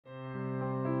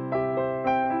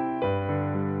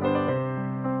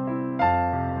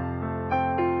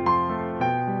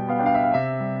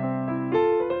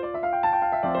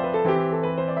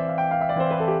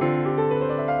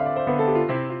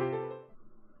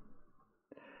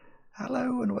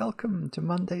Hello and welcome to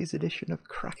Monday's edition of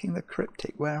Cracking the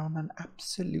Cryptic, where on an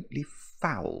absolutely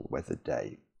foul weather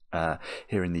day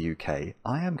here in the UK,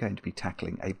 I am going to be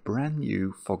tackling a brand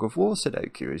new Fog of War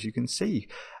Sudoku. As you can see,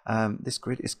 this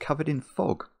grid is covered in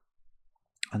fog.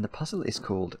 And the puzzle is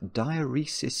called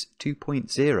Diaeresis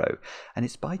 2.0, and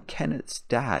it's by Kennet's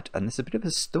dad. And there's a bit of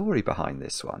a story behind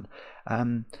this one.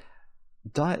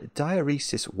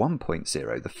 Diaeresis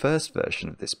 1.0, the first version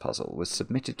of this puzzle, was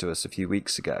submitted to us a few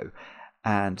weeks ago,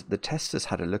 and the testers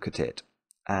had a look at it.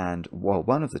 And while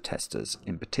one of the testers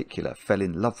in particular fell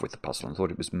in love with the puzzle and thought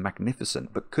it was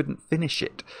magnificent, but couldn't finish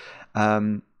it,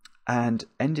 and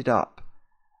ended up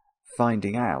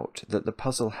finding out that the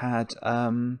puzzle had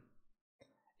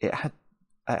it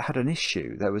had an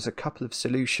issue. There was a couple of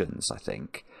solutions, I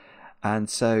think, and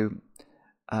so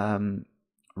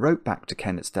wrote back to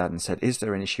Kennet's dad and said, is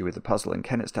there an issue with the puzzle? And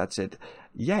Kennet's dad said,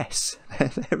 yes,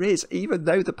 there is, even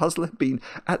though the puzzle had been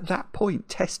at that point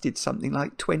tested something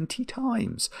like 20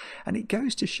 times. And it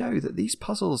goes to show that these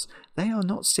puzzles, they are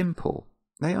not simple.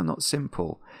 They are not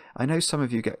simple. I know some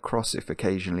of you get cross if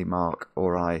occasionally Mark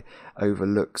or I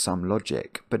overlook some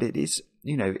logic, but it is,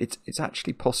 you know, it's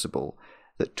actually possible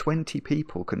that 20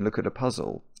 people can look at a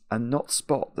puzzle and not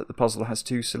spot that the puzzle has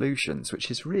two solutions, which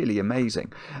is really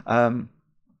amazing.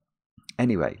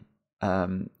 Anyway,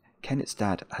 Kennet's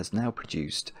dad has now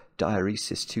produced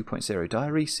Diaeresis 2.0.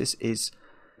 Diaeresis is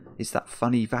that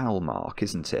funny vowel mark,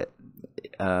 isn't it?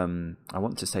 I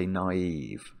want to say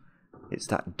naive. It's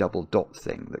that double dot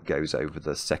thing that goes over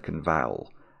the second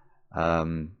vowel.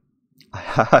 I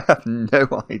have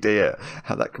no idea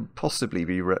how that can possibly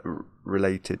be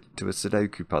related to a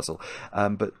Sudoku puzzle.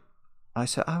 But I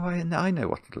said, oh, I know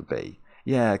what it'll be.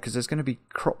 Yeah, because there's going to be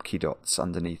Kropki dots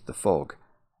underneath the fog.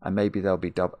 And maybe there'll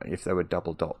be if there were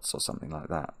double dots or something like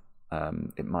that,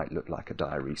 it might look like a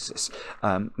diaeresis.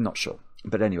 Not sure,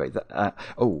 but anyway.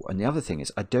 Oh, and the other thing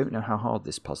is, I don't know how hard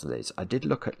this puzzle is. I did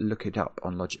look it up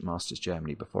on Logic Masters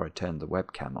Germany before I turned the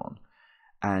webcam on,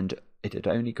 and it had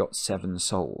only got 7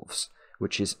 solves,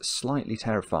 which is slightly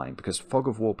terrifying because Fog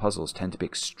of War puzzles tend to be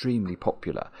extremely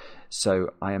popular.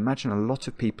 So I imagine a lot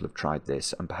of people have tried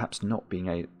this and perhaps not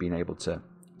been able to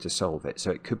solve it. So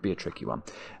it could be a tricky one.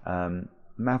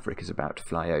 Maverick is about to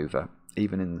fly over.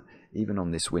 Even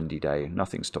on this windy day,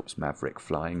 nothing stops Maverick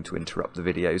flying to interrupt the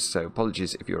videos, so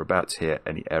apologies if you're about to hear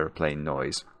any aeroplane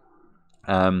noise.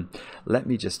 Let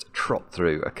me just trot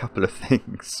through a couple of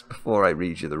things before I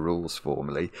read you the rules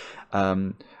formally.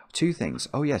 2 things.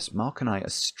 Oh yes, Mark and I are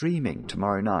streaming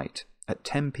tomorrow night at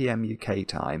 10 PM UK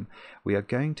time. We are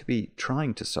going to be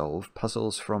trying to solve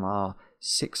puzzles from our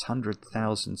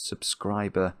 600,000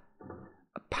 subscriber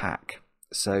pack.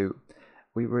 So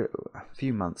a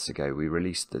few months ago we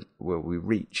reached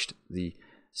the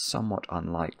somewhat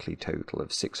unlikely total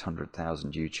of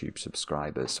 600,000 YouTube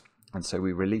subscribers, and so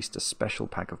we released a special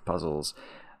pack of puzzles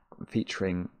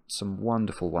featuring some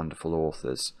wonderful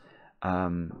authors,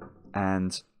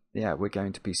 and yeah, we're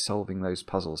going to be solving those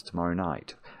puzzles tomorrow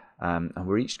night, and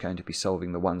we're each going to be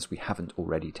solving the ones we haven't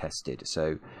already tested.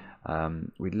 So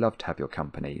we'd love to have your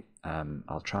company.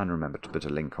 I'll try and remember to put a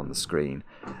link on the screen,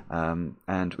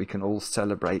 and we can all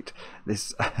celebrate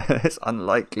this this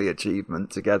unlikely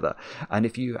achievement together. And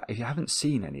if you haven't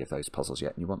seen any of those puzzles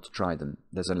yet and you want to try them,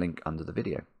 there's a link under the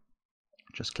video.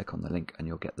 Just click on the link and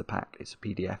you'll get the pack. It's a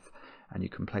PDF, and you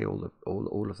can play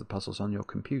all of the puzzles on your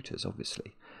computers,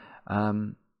 obviously.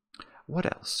 What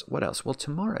else? Well,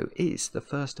 tomorrow is the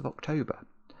 1st of October.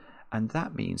 And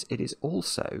that means it is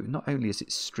also, not only is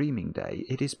it streaming day,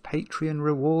 it is Patreon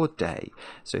reward day.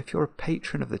 So if you're a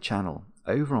patron of the channel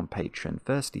over on Patreon,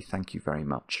 firstly, thank you very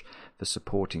much for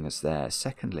supporting us there.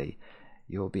 Secondly,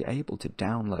 you'll be able to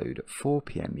download at 4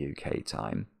 PM UK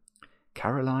time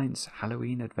Caroline's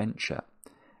Halloween Adventure,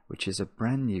 which is a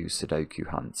brand new Sudoku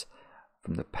hunt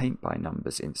from the Paint by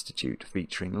Numbers Institute,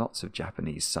 featuring lots of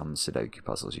Japanese sum Sudoku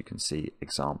puzzles. You can see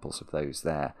examples of those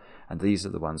there, and these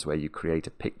are the ones where you create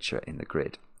a picture in the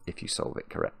grid if you solve it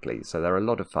correctly. So they're a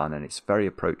lot of fun, and it's very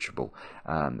approachable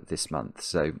this month,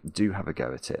 so do have a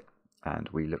go at it, and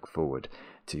we look forward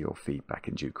to your feedback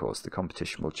in due course. The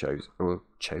competition will close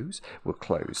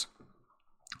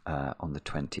on the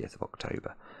 20th of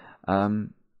October.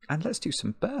 And let's do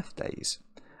some birthdays.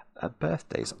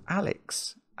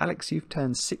 Alex, you've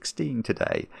turned 16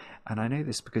 today, and I know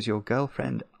this because your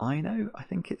girlfriend, Aino, I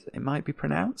think it might be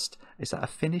pronounced. Is that a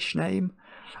Finnish name?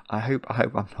 I hope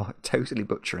I'm not totally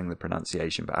butchering the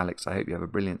pronunciation, but Alex, I hope you have a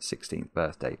brilliant 16th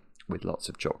birthday with lots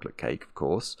of chocolate cake, of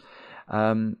course.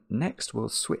 Next, we'll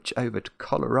switch over to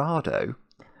Colorado,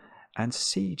 and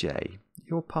CJ,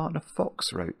 your partner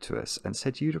Fox, wrote to us and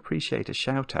said you'd appreciate a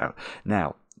shout out.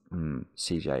 Now,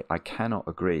 CJ, I cannot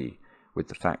agree with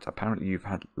the fact apparently you've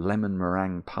had lemon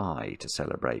meringue pie to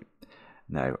celebrate.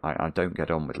 No, I don't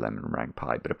get on with lemon meringue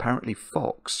pie, but apparently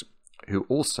Fox, who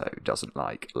also doesn't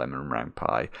like lemon meringue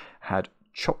pie, had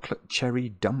chocolate cherry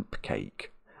dump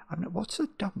cake. I don't know, what's a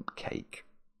dump cake?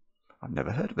 I've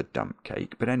never heard of a dump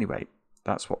cake, but anyway,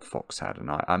 that's what Fox had, and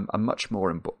I'm much more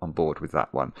on board with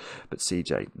that one. But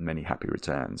CJ, many happy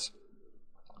returns.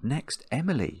 Next,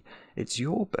 Emily, it's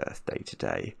your birthday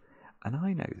today, and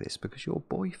I know this because your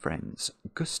boyfriends,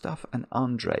 Gustav and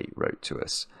Andre, wrote to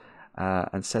us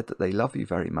and said that they love you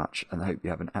very much and hope you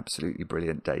have an absolutely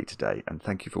brilliant day today, and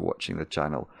thank you for watching the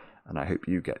channel, and I hope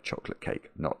you get chocolate cake,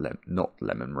 not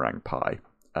lemon meringue pie.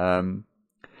 And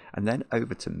then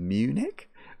over to Munich,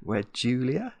 where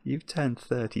Julia, you've turned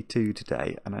 32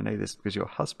 today, and I know this because your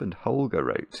husband Holger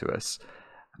wrote to us.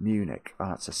 Munich, oh,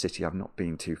 that's a city I've not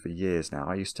been to for years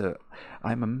now.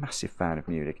 I'm a massive fan of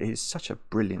Munich. It is such a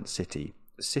brilliant city,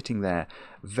 sitting there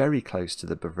very close to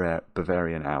the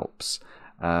Bavarian Alps.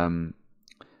 Yeah,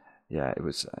 it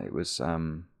was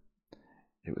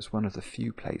one of the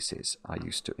few places I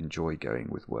used to enjoy going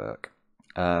with work.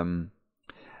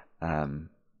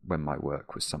 When my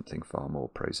work was something far more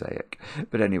prosaic.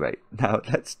 But anyway, now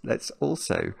let's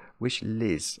also wish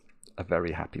Liz a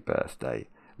very happy birthday.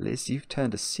 Liz, you've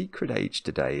turned a secret age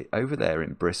today over there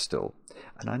in Bristol.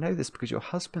 And I know this because your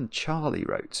husband Charlie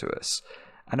wrote to us.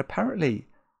 And apparently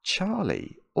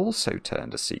Charlie also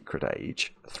turned a secret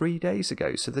age 3 days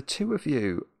ago. So the two of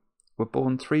you were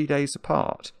born 3 days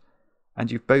apart. And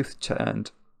you've both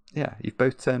turned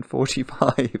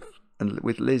 45. And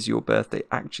with Liz, your birthday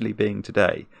actually being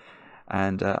today.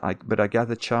 And but I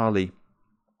gather Charlie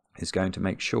is going to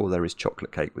make sure there is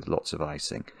chocolate cake with lots of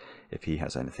icing if he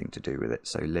has anything to do with it.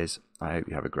 So Liz, I hope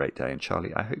you have a great day. And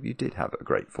Charlie, I hope you did have a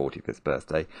great 45th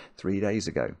birthday 3 days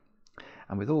ago.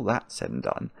 And with all that said and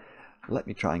done, let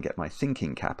me try and get my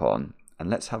thinking cap on. And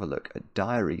let's have a look at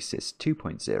Diaeresis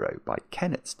 2.0 by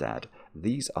Kennet's dad.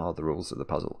 These are the rules of the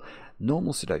puzzle.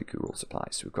 Normal Sudoku rules apply.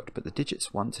 So we've got to put the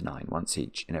digits 1 to 9 once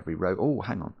each in every row. Oh,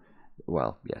 hang on.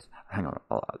 Well, yes, hang on.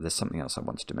 There's something else I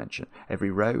wanted to mention. Every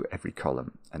row, every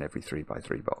column, and every 3 by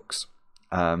 3 box.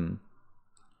 The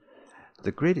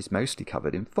grid is mostly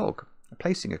covered in fog.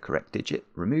 Placing a correct digit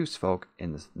removes fog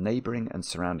in the neighbouring and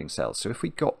surrounding cells. So if we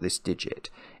got this digit,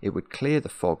 it would clear the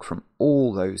fog from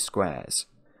all those squares.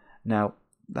 Now,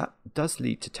 that does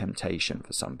lead to temptation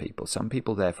for some people. Some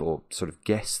people, therefore, sort of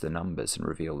guess the numbers and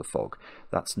reveal the fog.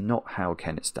 That's not how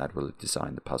Kennet's dad will have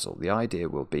designed the puzzle. The idea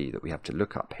will be that we have to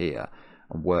look up here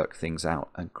and work things out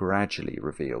and gradually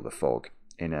reveal the fog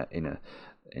in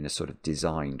a sort of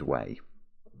designed way.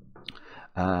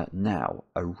 Now,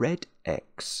 a red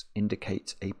X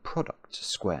indicates a product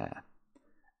square,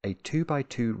 a 2 by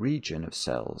 2 region of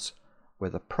cells where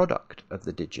the product of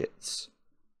the digits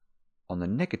on the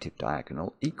negative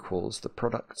diagonal equals the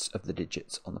products of the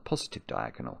digits on the positive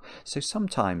diagonal. So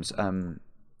sometimes,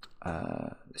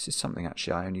 this is something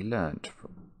actually I only learned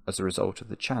as a result of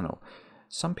the channel.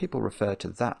 Some people refer to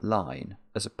that line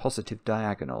as a positive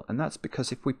diagonal, and that's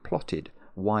because if we plotted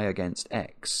y against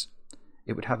x,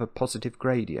 it would have a positive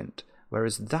gradient,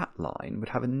 whereas that line would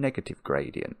have a negative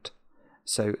gradient.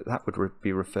 So that would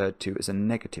be referred to as a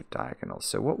negative diagonal.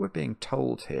 So what we're being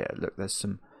told here, look, there's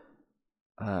some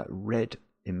red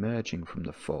emerging from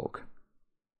the fog.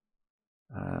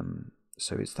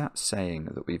 So is that saying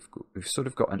that we've sort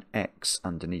of got an X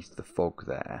underneath the fog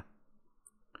there?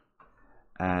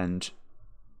 And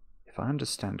if I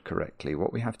understand correctly,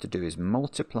 what we have to do is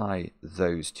multiply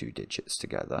those two digits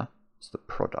together. It's the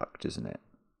product, isn't it?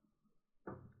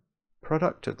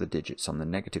 Product of the digits on the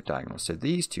negative diagonal. So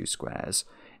these two squares,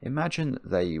 imagine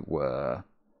they were,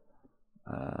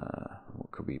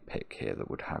 what could we pick here that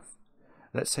would have,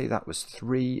 let's say that was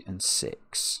 3 and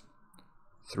 6.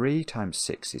 3 times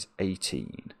 6 is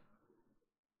 18.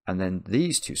 And then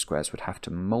these two squares would have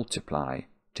to multiply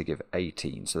to give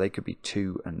 18. So they could be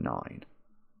 2 and 9.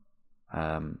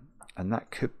 And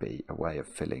that could be a way of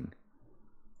filling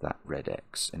that red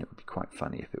X. And it would be quite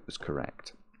funny if it was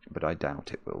correct. But I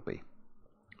doubt it will be.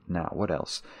 Now, what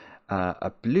else?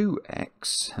 A blue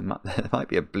X, there might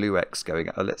be a blue X going,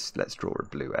 let's draw a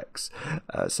blue X.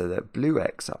 So the blue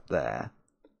X up there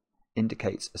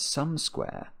indicates a sum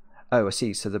square. Oh, I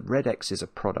see. So the red X is a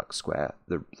product square.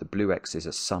 The blue X is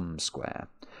a sum square.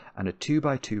 And a 2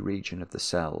 by 2 region of the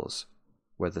cells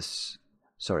where the...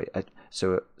 Sorry,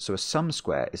 so a sum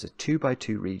square is a 2 by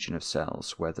 2 region of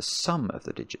cells where the sum of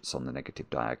the digits on the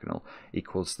negative diagonal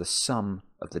equals the sum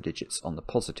of the digits on the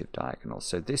positive diagonal.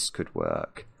 So this could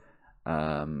work,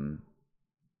 I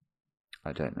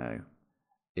don't know,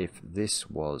 if this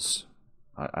was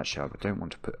Actually, I don't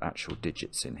want to put actual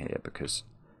digits in here, because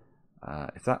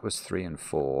if that was 3 and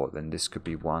 4, then this could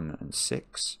be 1 and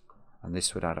 6, and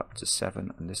this would add up to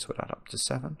 7, and this would add up to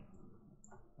 7.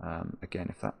 Again,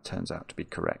 if that turns out to be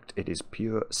correct, it is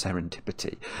pure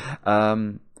serendipity.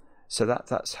 So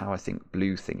that's how I think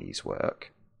blue thingies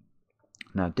work.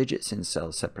 Now, digits in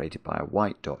cells separated by a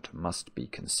white dot must be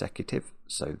consecutive,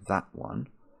 so that one.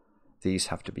 These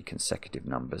have to be consecutive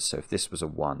numbers, so if this was a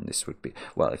 1, this would be...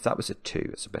 Well, if that was a 2,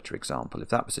 it's a better example. If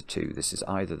that was a 2, this is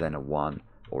either then a 1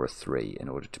 or a 3 in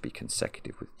order to be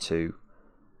consecutive with 2.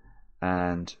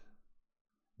 And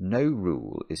no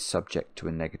rule is subject to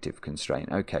a negative constraint.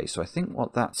 Okay, so I think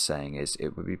what that's saying is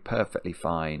it would be perfectly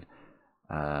fine.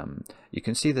 You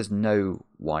can see there's no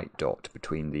white dot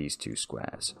between these two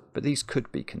squares, but these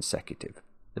could be consecutive.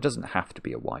 There doesn't have to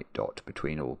be a white dot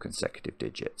between all consecutive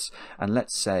digits. And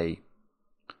let's say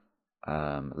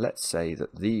that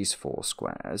these 4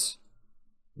 squares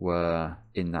were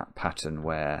in that pattern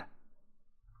where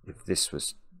if this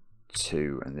was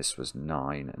 2 and this was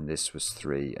 9 and this was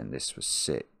 3 and this was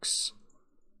 6,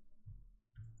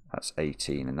 that's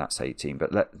 18 and that's 18,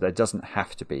 but there doesn't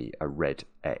have to be a red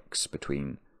X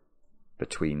between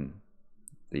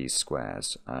these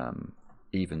squares,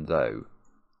 even though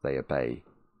they obey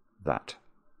that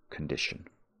condition.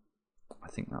 I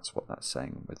think that's what that's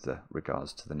saying with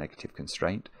regards to the negative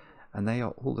constraint, and they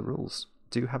are all the rules.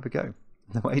 Do have a go.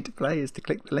 The way to play is to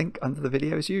click the link under the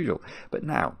video as usual. But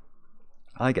now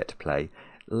I get to play.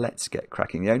 Let's get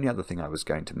cracking. The only other thing I was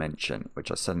going to mention,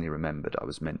 which I suddenly remembered I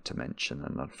was meant to mention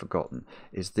and I'd forgotten,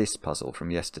 is this puzzle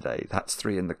from yesterday. That's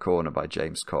 3 in the Corner by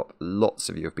James Kopp. Lots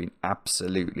of you have been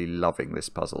absolutely loving this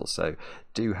puzzle, so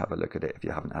do have a look at it if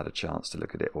you haven't had a chance to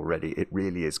look at it already. It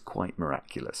really is quite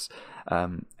miraculous.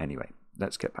 Anyway,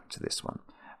 let's get back to this one.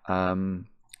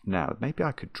 Now, maybe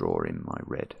I could draw in my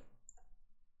red.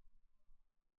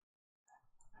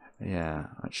 Yeah,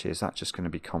 actually, is that just going to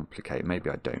be complicated? Maybe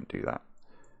I don't do that.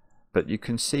 But you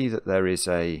can see that there's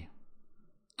a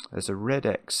red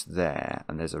X there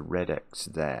and there's a red X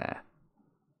there.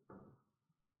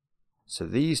 So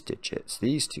these digits,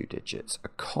 these 2 digits,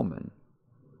 are common.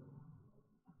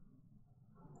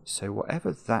 So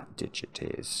whatever that digit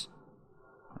is,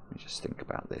 let me just think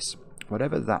about this.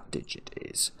 Whatever that digit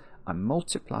is, I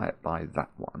multiply it by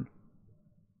that one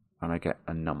and I get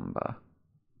a number.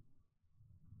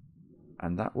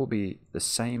 And that will be the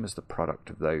same as the product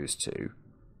of those 2.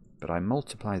 But I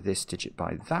multiply this digit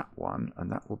by that one,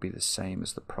 and that will be the same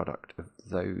as the product of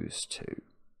those 2.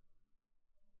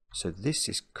 So this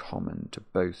is common to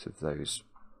both of those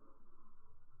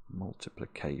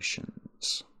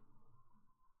multiplications.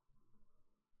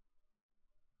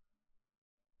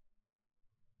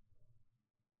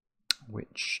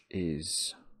 Which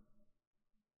is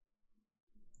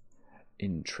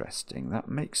interesting. That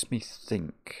makes me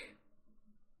think.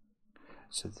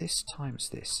 So this times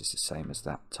this is the same as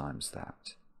that times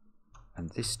that. And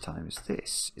this times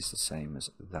this is the same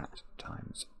as that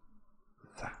times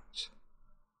that.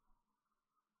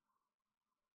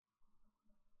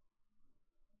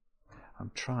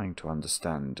 I'm trying to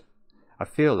understand. I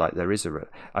feel like there is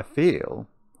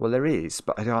well, there is,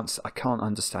 but I can't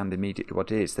understand immediately what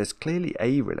it is. There's clearly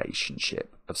a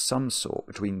relationship of some sort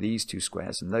between these 2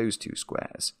 squares and those 2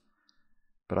 squares.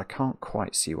 But I can't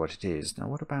quite see what it is. Now,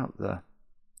 what about the...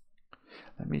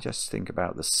 Let me just think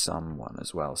about the sum one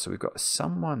as well. So we've got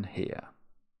someone here,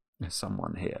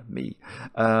 me.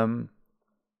 But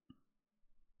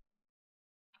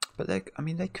they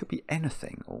could be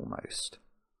anything almost.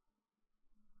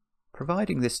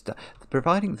 Providing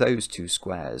those 2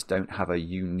 squares don't have a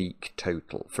unique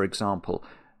total. For example,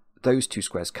 those 2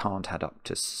 squares can't add up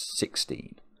to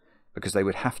 16 because they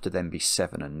would have to then be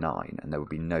 7 and 9, and there would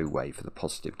be no way for the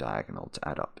positive diagonal to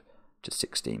add up to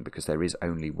 16 because there is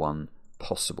only one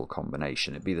possible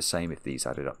combination. It'd be the same if these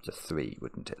added up to 3,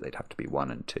 wouldn't it? They'd have to be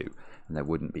 1 and 2, and there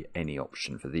wouldn't be any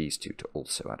option for these 2 to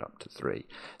also add up to 3.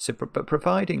 So, but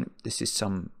providing this is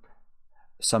some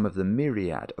of the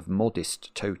myriad of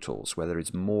modest totals where there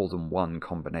is more than one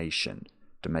combination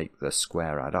to make the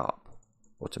square add up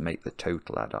or to make the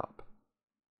total add up,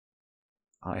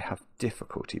 I have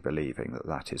difficulty believing that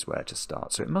that is where to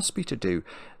start. So it must be to do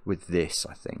with this,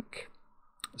 I think.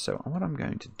 So what I'm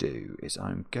going to do is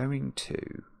I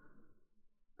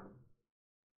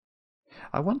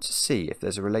want to see if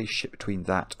there's a relationship between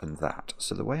that and that.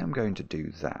 So the way I'm going to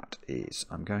do that is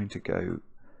I'm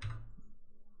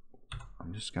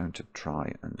just going to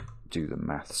try and do the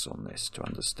maths on this to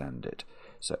understand it.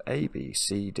 So A, B,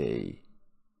 C, D,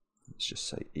 let's just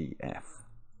say E, F.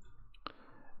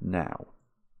 Now,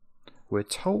 we're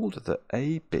told that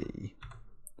AB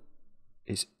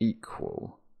is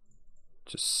equal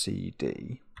to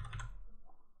CD,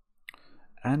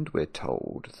 and we're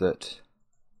told that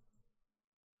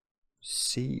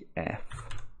CF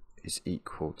is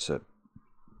equal to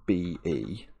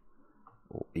BE,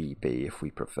 or EB if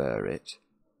we prefer it,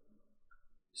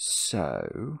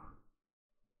 so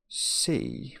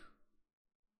C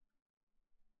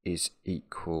is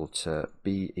equal to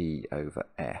BE over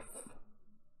F.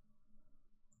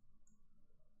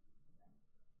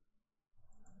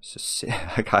 So C,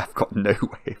 I've got no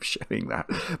way of showing that,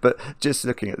 but just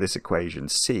looking at this equation,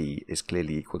 C is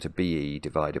clearly equal to BE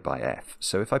divided by F.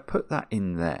 So if I put that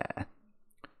in there,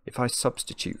 if I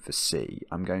substitute for C,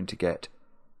 I'm going to get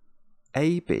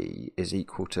AB is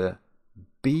equal to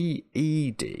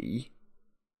BED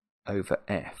over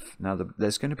F. Now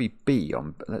there's going to be B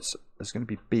on there's going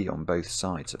to be B on both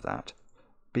sides of that.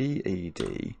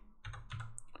 BED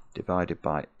divided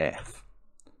by F.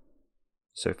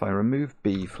 So if I remove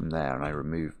B from there and I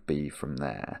remove B from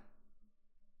there,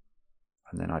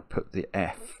 and then I put the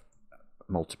F,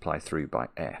 multiply through by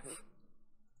F,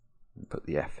 and put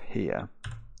the F here,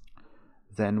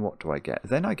 then what do I get?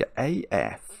 Then I get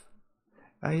AF.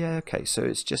 Oh yeah, okay, so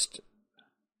it's just,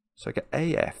 so I get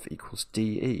AF equals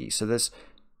DE. So there's,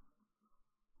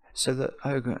 so that,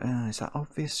 oh, is that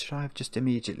obvious? Should I have just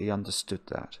immediately understood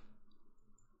that?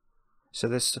 So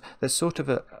there's sort of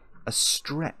a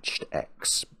stretched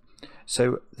x.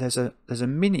 So there's a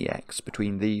mini x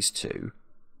between these two,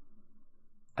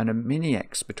 and a mini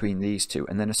x between these two,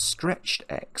 and then a stretched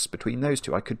x between those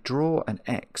two. I could draw an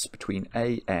x between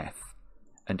AF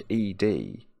and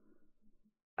ED,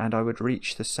 and I would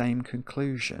reach the same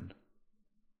conclusion.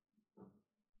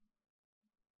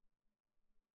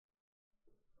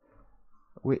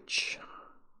 Which,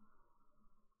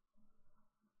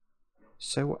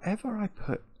 so whatever I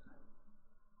put,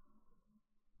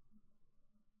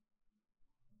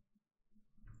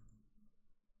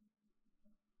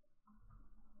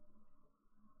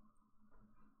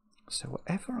 so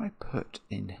whatever I put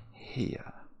in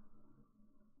here,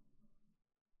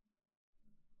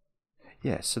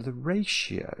 yeah, so the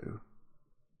ratio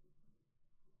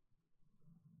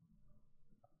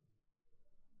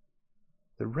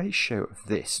of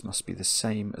this must be the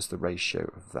same as the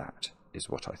ratio of that, is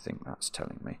what I think that's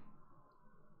telling me.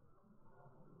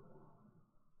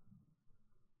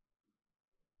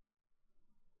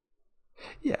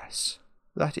 Yes,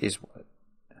 that is what,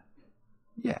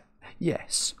 yeah,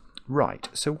 yes. Right,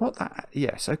 so what that,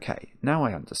 yes, okay, now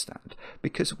I understand.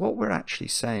 Because what we're actually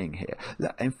saying here,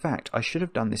 that in fact, I should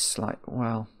have done this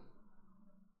well,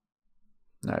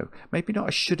 no, maybe not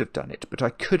I should have done it, but I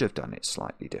could have done it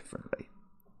slightly differently.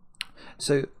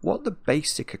 So what the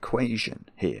basic equation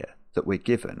here that we're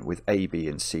given with A, B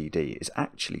and C, D is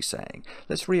actually saying,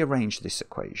 let's rearrange this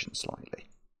equation slightly.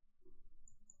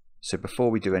 So before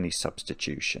we do any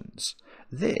substitutions,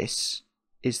 this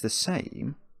is the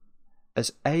same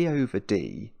as A over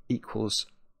D equals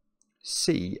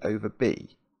C over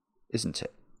B, isn't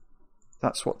it?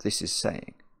 That's what this is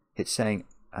saying. It's saying,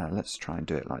 let's try and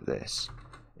do it like this.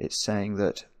 It's saying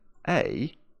that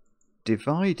A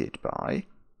divided by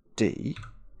D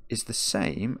is the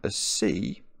same as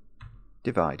C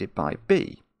divided by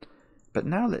B. But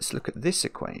now let's look at this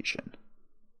equation,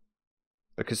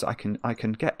 because I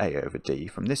can get A over D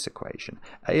from this equation.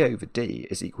 A over D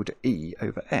is equal to E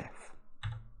over F.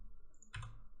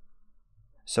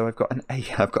 So I've got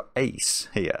I've got ace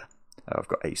here. Oh, I've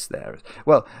got ace there.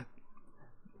 Well,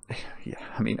 yeah,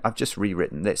 I mean, I've just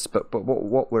rewritten this, but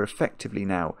what we're effectively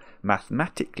now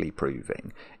mathematically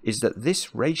proving is that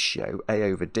this ratio A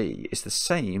over D is the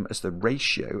same as the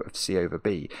ratio of C over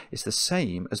B, is the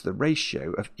same as the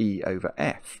ratio of E over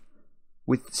F,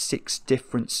 with 6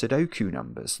 different Sudoku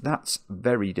numbers. That's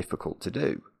very difficult to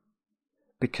do,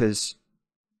 because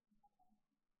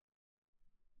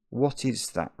what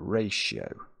is that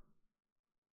ratio?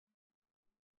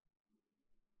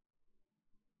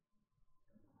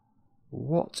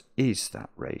 What is that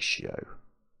ratio?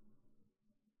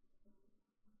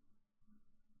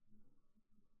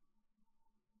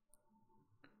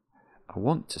 I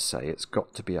want to say it's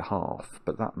got to be a half,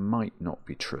 but that might not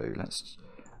be true. Let's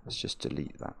just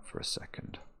delete that for a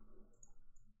second.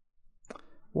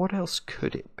 What else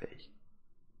could it be?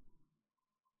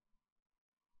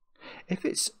 If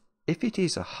it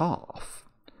is a half,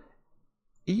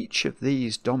 each of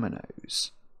these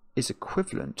dominoes is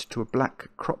equivalent to a black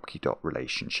Kropki dot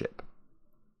relationship.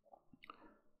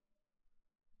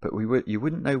 But you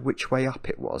wouldn't know which way up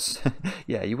it was.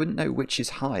 Yeah, you wouldn't know which is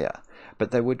higher,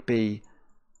 but there would be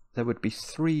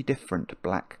 3 different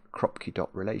black Kropki dot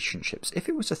relationships. If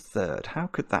it was a third, how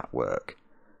could that work?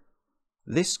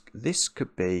 this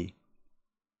could be,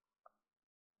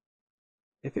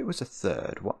 if it was a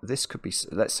third, what this could be,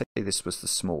 let's say this was the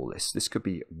smallest, this could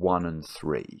be 1 and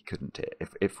 3, couldn't it?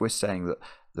 If we're saying that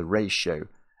the ratio,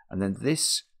 and then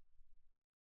this,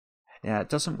 yeah, it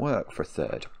doesn't work for a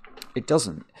third. It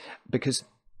doesn't, because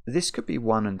this could be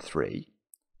 1 and 3,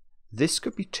 this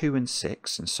could be 2 and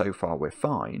 6, and so far we're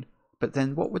fine, but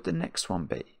then what would the next one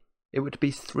be? It would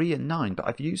be 3 and 9, but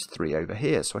I've used 3 over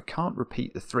here, so I can't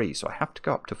repeat the 3, so I have to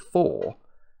go up to 4,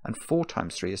 and 4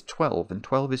 times 3 is 12, and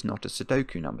 12 is not a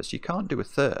Sudoku number, so you can't do a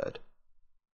third.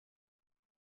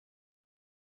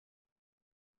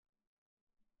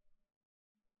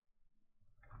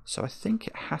 So I think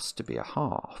it has to be a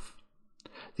half.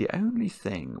 The only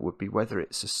thing would be whether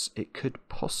it could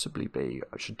possibly be,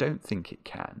 which I don't think it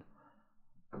can.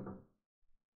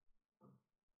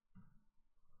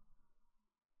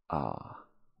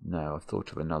 No, I've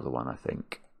thought of another one, I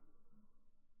think.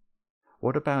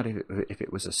 What about if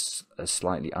it was a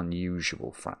slightly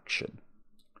unusual fraction?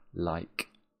 Like...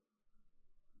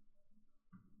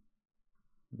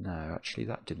 No, actually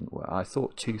that didn't work. I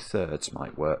thought 2/3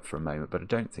 might work for a moment, but I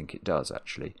don't think it does,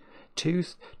 actually.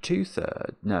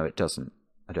 2/3, no, it doesn't,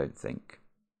 I don't think.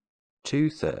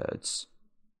 2/3,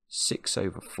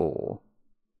 6/4,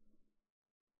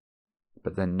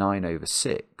 but then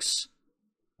 9/6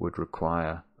 would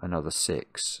require another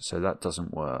 6, so that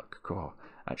doesn't work. God,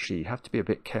 actually, you have to be a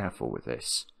bit careful with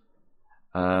this.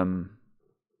 I'm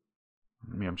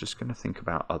just going to think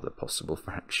about other possible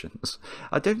fractions.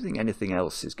 I don't think anything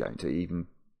else is going to even...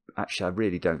 Actually, I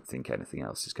really don't think anything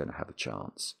else is going to have a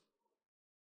chance.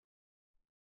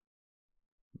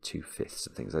 2/5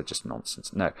 and things are just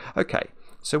nonsense. No. Okay,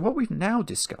 so what we've now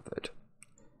discovered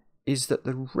is that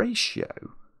the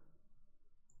ratio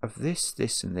of this,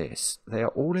 this and this, they are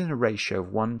all in a ratio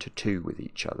of 1 to 2 with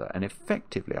each other, and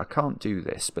effectively, I can't do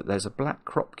this, but there's a black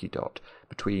Kropke dot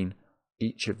between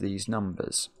each of these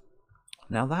numbers.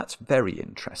 Now that's very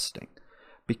interesting,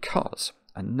 because,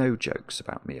 and no jokes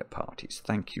about me at parties,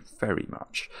 thank you very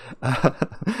much. How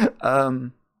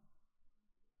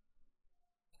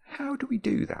do we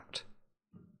do that?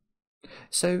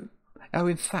 So, oh,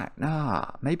 in fact,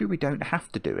 maybe we don't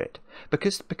have to do it,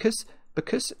 because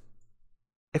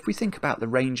if we think about the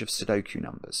range of Sudoku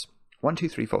numbers, 1, 2,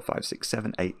 3, 4, 5, 6,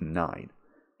 7, 8, and 9,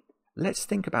 let's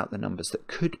think about the numbers that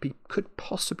could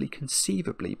possibly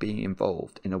conceivably be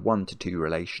involved in a 1 to 2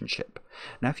 relationship.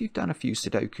 Now, if you've done a few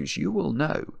Sudokus, you will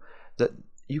know that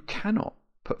you cannot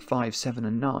put 5, 7,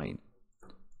 and 9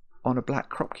 on a black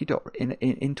Kropke dot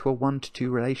into a 1 to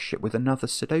 2 relationship with another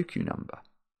Sudoku number.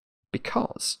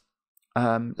 Because,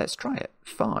 let's try it,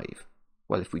 5.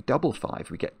 Well, if we double 5,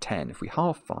 we get 10. If we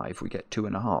halve 5, we get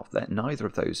 2.5. Neither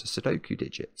of those are Sudoku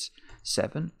digits.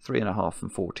 7, 3.5,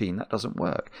 and 14, that doesn't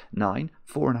work. 9,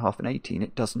 4.5, and 18,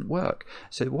 it doesn't work.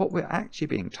 So what we're actually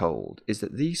being told is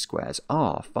that these squares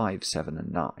are 5, 7,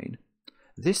 and 9.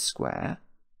 This square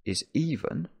is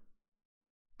even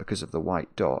because of the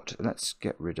white dot. Let's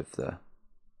get rid of the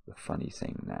funny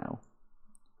thing now.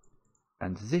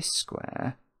 And this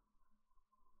square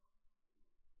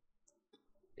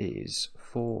is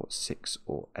 4, 6,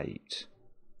 or 8,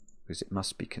 because it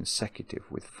must be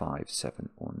consecutive with 5, 7,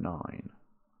 or 9.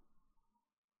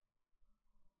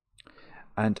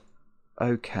 And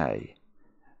okay,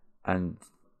 and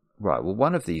right, well,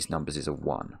 one of these numbers is a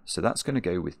 1, so that's going to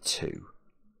go with 2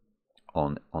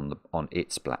 on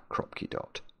its black Kropke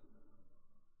dot.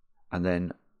 And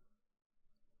then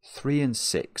 3 and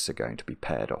 6 are going to be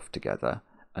paired off together,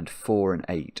 and 4 and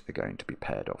 8 are going to be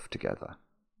paired off together.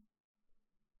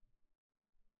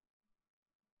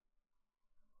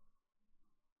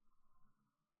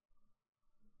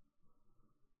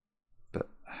 But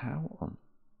how on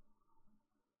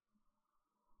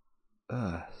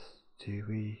earth do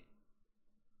we...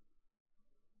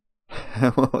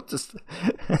 How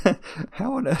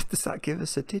on earth does that give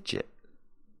us a digit?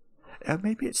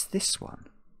 Maybe it's this one.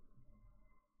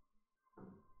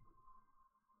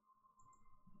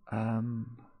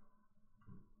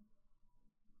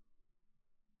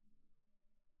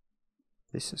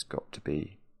 This has got to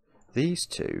be... These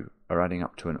two are adding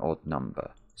up to an odd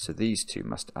number. So these two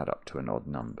must add up to an odd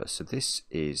number. So this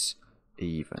is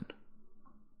even.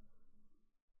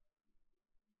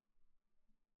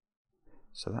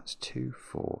 So that's 2,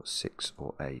 4, 6,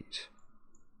 or 8.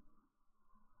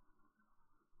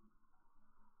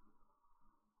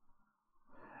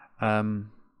 I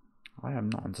am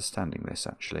not understanding this,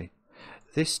 actually.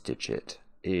 This digit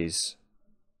is...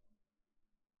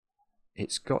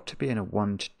 It's got to be in a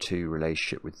 1 to 2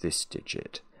 relationship with this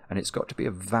digit. and it's got to be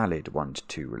a valid 1 to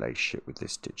 2 relationship with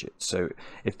this digit. So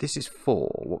if this is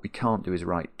 4, what we can't do is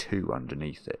write 2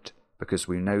 underneath it, because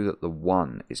we know that the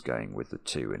 1 is going with the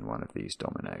 2 in one of these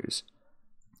dominoes.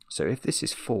 So if this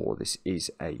is 4, this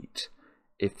is 8.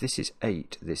 If this is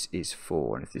 8, this is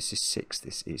 4, and if this is 6,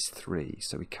 this is 3.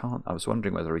 So we can't. I was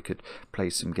wondering whether we could play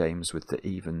some games with the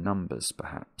even numbers,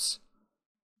 perhaps.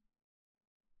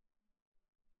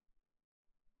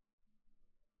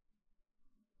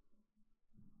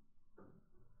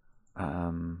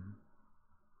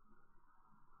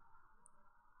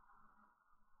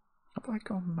 Have I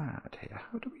gone mad here?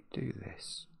 How do we do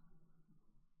this?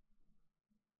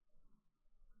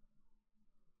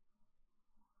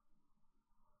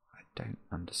 I don't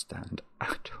understand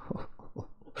at all.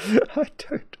 I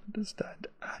don't understand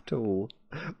at all.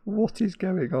 What is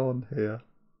going on here?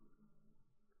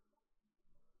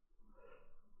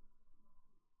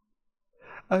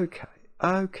 Okay.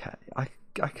 I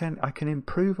can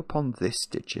improve upon this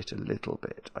digit a little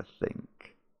bit, I think.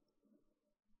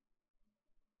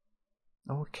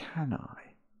 Or can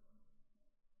I?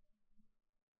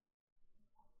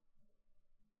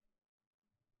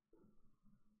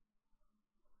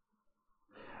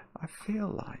 I feel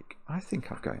like I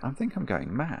think I'm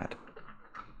going mad.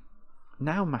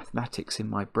 Now mathematics in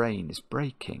my brain is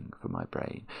breaking for my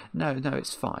brain. No,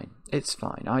 it's fine. It's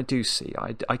fine. I do see.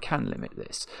 I can limit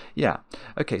this. Yeah.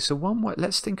 Okay, so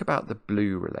let's think about the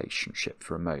blue relationship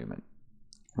for a moment.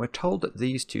 We're told that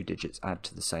these 2 digits add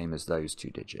to the same as those 2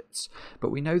 digits,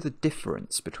 but we know the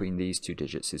difference between these 2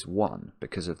 digits is 1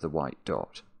 because of the white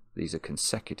dot. These are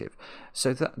consecutive.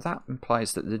 So that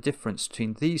implies that the difference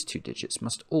between these 2 digits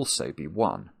must also be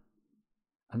 1.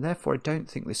 And therefore I don't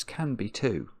think this can be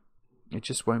 2. It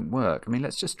just won't work. I mean,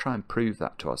 let's just try and prove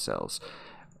that to ourselves.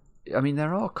 I mean,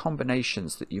 there are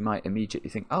combinations that you might immediately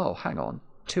think, oh, hang on,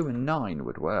 2 and 9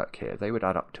 would work here. They would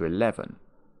add up to 11.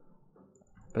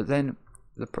 But then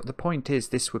the point is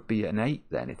this would be an 8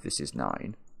 then if this is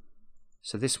 9.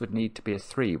 So this would need to be a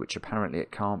 3, which apparently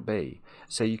it can't be.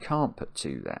 So you can't put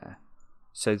 2 there.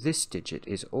 So this digit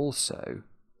is also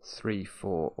 3,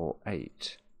 4, or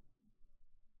 8.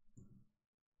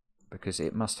 Because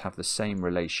it must have the same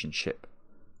relationship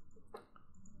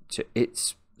to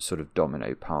its sort of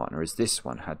domino partner as this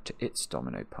one had to its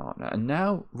domino partner. And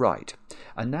now, right,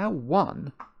 and now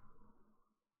 1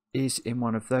 is in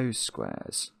one of those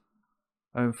squares.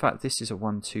 Oh, in fact, this is a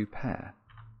 1-2 pair.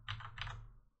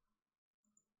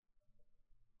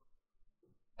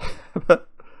 But,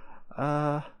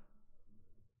 oh,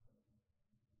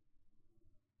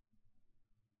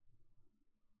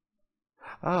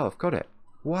 I've got it.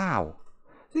 Wow.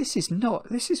 This is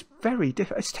very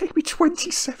different. It's taken me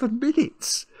 27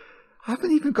 minutes. I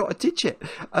haven't even got a digit.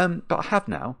 But I have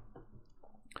now.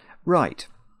 Right.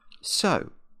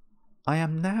 So, I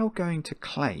am now going to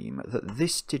claim that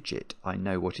this digit, I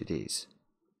know what it is.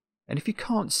 And if you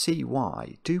can't see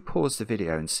why, do pause the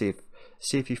video and see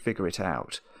if you figure it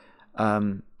out.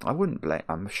 I wouldn't blame.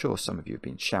 I'm sure some of you have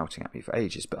been shouting at me for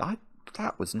ages, but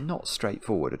that was not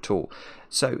straightforward at all.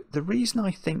 So the reason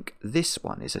I think this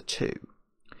one is a 2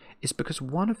 is because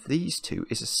one of these 2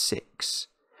 is a 6,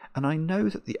 and I know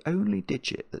that the only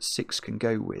digit that 6 can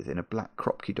go with in a black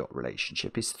Kropke dot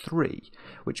relationship is 3,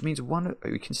 which means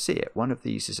we can see it. One of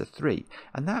these is a 3,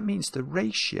 and that means the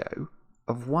ratio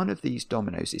of one of these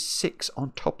dominoes is 6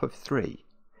 on top of 3.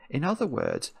 In other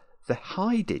words, the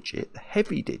high digit, the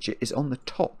heavy digit, is on the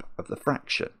top of the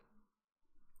fraction.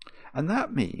 And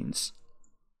that means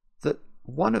that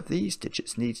one of these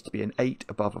digits needs to be an 8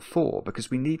 above a 4, because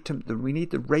we need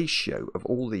the ratio of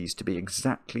all these to be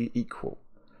exactly equal.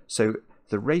 So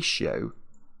the ratio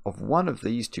of one of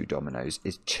these 2 dominoes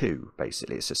is 2,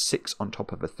 basically. It's a 6 on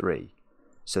top of a 3.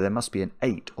 So there must be an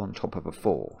 8 on top of a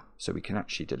 4. So we can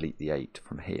actually delete the 8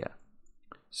 from here.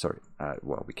 Sorry,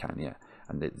 well, we can, yeah.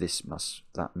 And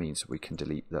that means we can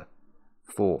delete the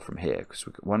 4 from here, because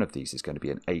one of these is going to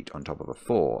be an 8 on top of a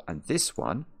 4, and this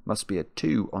one must be a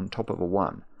 2 on top of a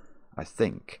 1, I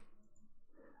think.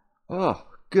 Oh,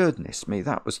 goodness me,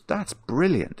 that's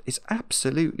brilliant. It's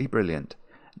absolutely brilliant.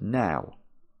 Now,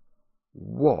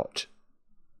 what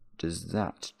does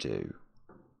that do?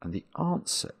 And the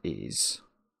answer is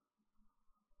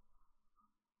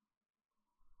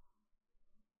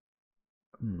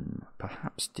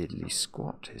perhaps diddly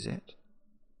squat, is it?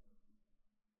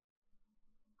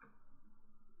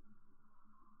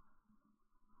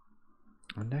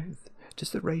 I know.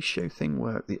 Does the ratio thing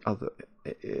work the other?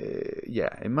 Yeah,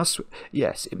 it must.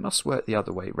 Yes, it must work the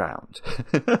other way round.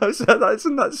 So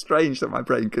isn't that strange that my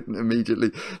brain didn't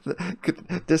immediately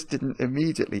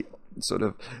sort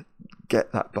of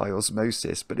get that by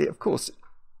osmosis? But of course,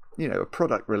 you know, a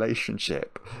product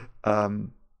relationship,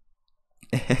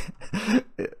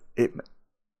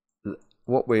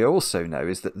 what we also know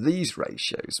is that these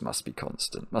ratios must be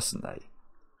constant, mustn't they?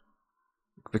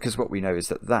 Because what we know is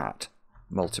that that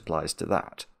multiplies to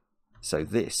that. So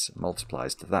this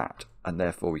multiplies to that, and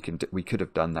therefore we could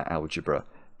have done that algebra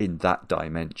in that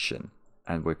dimension,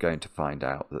 and we're going to find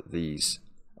out that these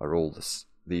are all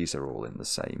in the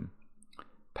same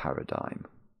paradigm.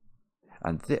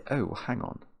 And oh, hang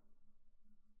on.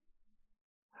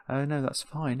 Oh no, that's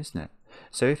fine, isn't it?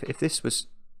 So if this was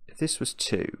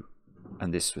 2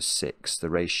 and this was 6, the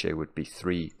ratio would be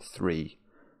 3, 3.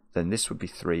 Then this would be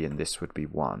 3 and this would be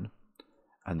 1.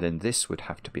 And then this would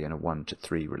have to be in a 1 to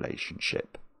 3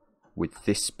 relationship, with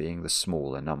this being the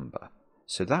smaller number.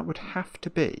 So that would have to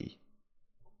be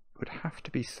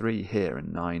 3 here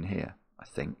and 9 here, I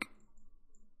think.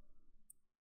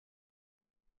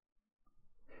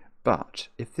 But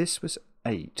if this was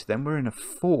 8, then we're in a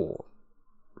 4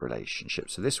 relationship.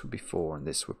 So this would be 4 and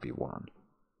this would be 1.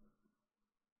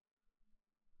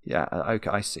 Yeah,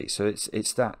 okay, I see. So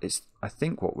I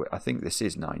think this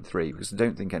is 9, 3, because I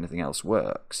don't think anything else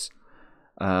works.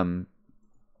 And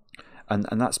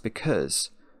that's because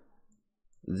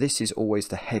this is always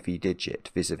the heavy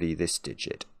digit vis-a-vis this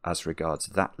digit as regards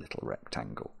that little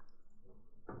rectangle.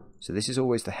 So this is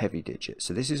always the heavy digit.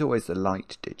 So this is always the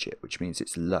light digit, which means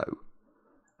it's low.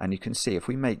 And you can see if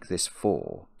we make this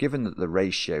 4, given that the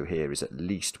ratio here is at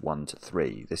least 1 to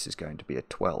 3, this is going to be a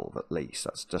 12 at least.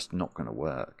 That's just not going to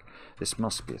work. This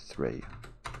must be a 3.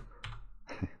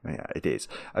 Yeah, it is.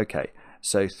 Okay,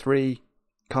 so 3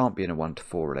 can't be in a 1 to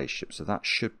 4 relationship, so that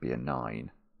should be a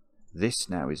 9. This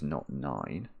now is not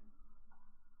 9.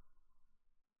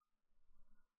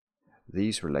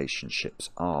 These relationships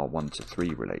are 1 to 3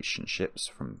 relationships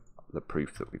from the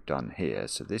proof that we've done here.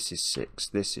 So this is 6,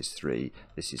 this is 3,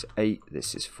 this is 8,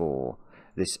 this is 4,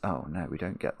 this, oh no, we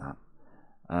don't get that.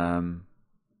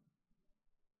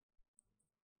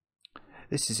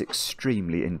 This is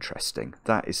extremely interesting.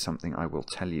 That is something I will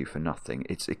tell you for nothing.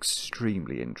 It's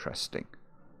extremely interesting.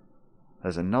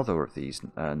 There's another of these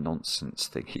nonsense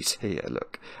thingies here,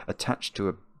 look, attached to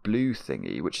a blue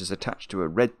thingy, which is attached to a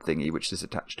red thingy, which is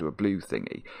attached to a blue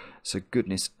thingy. So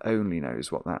goodness only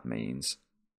knows what that means.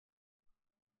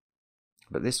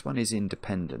 But this one is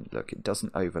independent. Look, it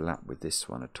doesn't overlap with this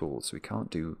one at all, so we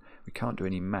can't do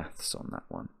any maths on that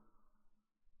one.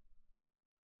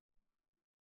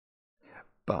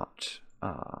 But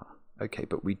okay,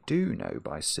 but we do know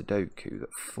by Sudoku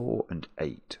that 4 and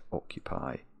 8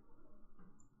 occupy.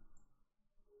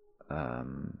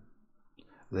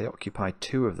 They occupy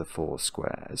 2 of the 4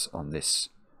 squares on this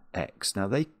x. Now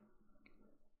they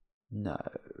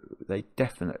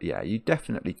definitely, yeah, you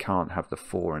definitely can't have the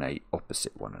 4 and 8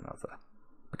 opposite one another,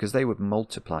 because they would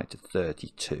multiply to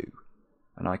 32,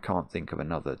 and I can't think of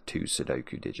another 2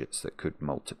 Sudoku digits that could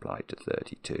multiply to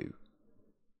 32.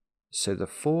 So the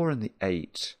 4 and the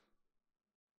 8,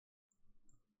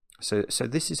 so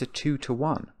this is a 2 to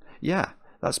 1. Yeah,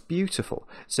 that's beautiful.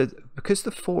 So because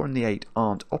the 4 and the 8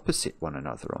 aren't opposite one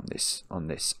another on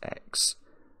this x,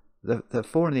 the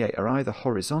 4 and the 8 are either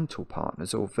horizontal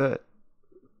partners or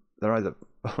they're either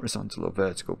horizontal or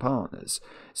vertical partners.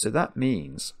 So that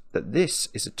means that this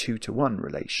is a 2 to 1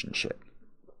 relationship.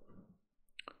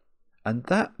 And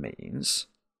that means,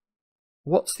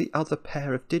 what's the other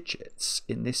pair of digits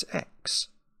in this x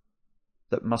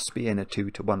that must be in a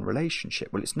 2 to 1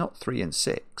 relationship? Well, it's not 3 and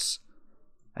 6.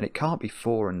 And it can't be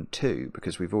 4 and 2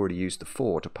 because we've already used the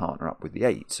 4 to partner up with the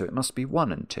 8. So it must be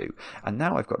 1 and 2. And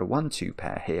now I've got a 1-2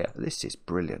 pair here. This is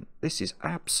brilliant. This is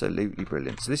absolutely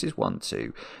brilliant. So this is 1,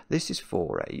 2. This is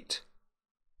 4, 8.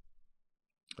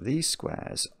 These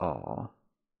squares are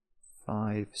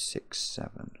 5, 6,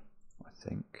 7, I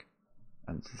think.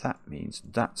 And that means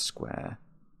that square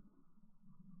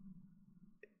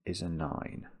is a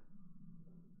 9.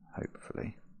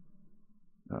 Hopefully.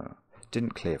 Oh,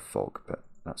 didn't clear fog, but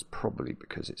that's probably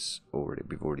because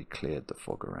we've already cleared the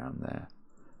fog around there.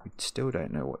 We still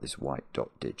don't know what this white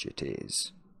dot digit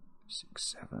is.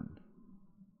 6, 7.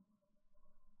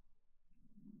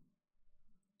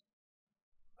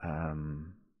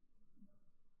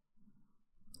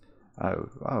 Oh,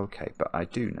 okay, but I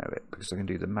do know it because I can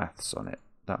do the maths on it.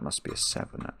 That must be a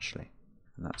 7 actually,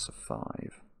 and that's a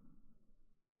 5.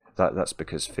 That's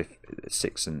because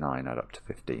 6 and 9 add up to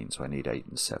 15, so I need 8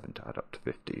 and 7 to add up to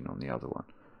 15 on the other one.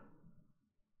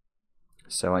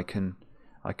 So I can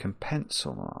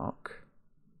pencil mark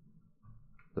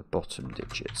the bottom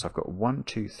digits. I've got 1,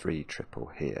 2, 3 triple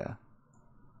here.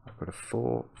 I've got a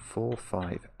 4, 4,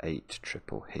 5, 8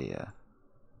 triple here.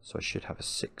 So I should have a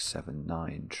 6, 7,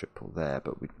 9 triple there,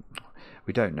 but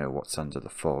we don't know what's under the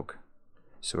fog.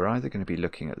 So we're either going to be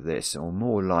looking at this, or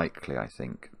more likely, I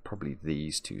think, probably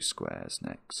these two squares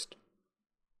next.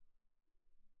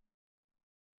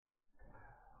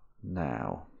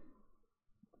 Now,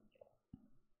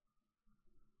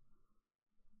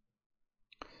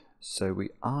 so we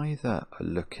either are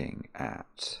looking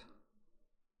at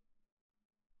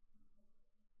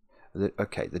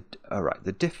alright,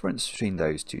 the difference between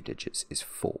those two digits is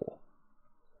 4.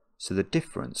 So the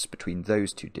difference between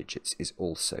those two digits is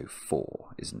also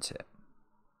 4, isn't it?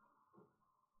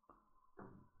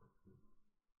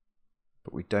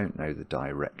 But we don't know the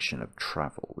direction of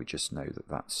travel, we just know that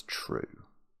that's true.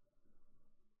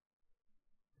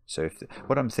 So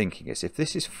what I'm thinking is, if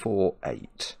this is 4,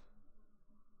 8,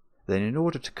 then in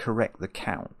order to correct the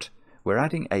count, we're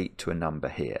adding 8 to a number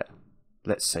here.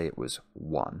 Let's say it was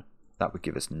 1. That would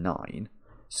give us 9.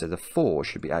 So the 4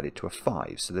 should be added to a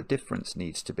 5. So the difference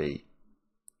needs to be,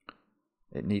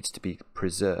 it needs to be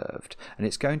preserved. And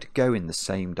it's going to go in the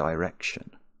same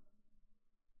direction.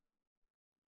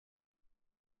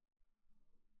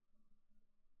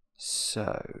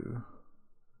 So,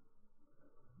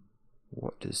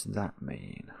 what does that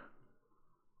mean?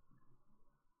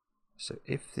 So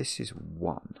if this is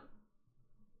 1,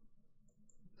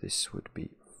 this would be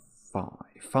 5.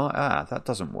 That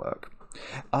doesn't work.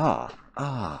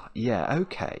 Yeah,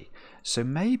 okay. So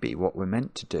maybe what we're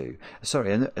meant to do...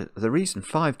 Sorry, and the reason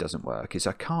 5 doesn't work is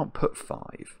I can't put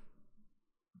 5.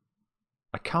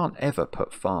 I can't ever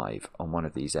put 5 on one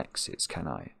of these x's, can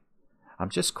I? I'm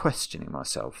just questioning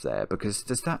myself there, because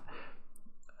does that...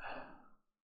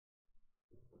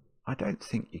 I don't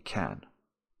think you can.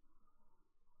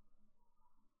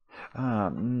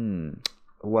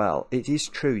 Well, it is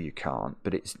true you can't,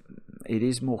 but it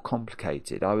is more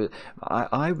complicated.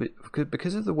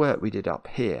 Because of the work we did up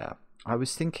here, I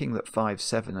was thinking that 5,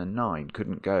 7 and 9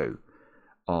 couldn't go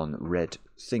on red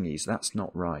thingies. That's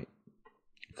not right.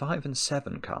 5 and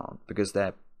 7 can't because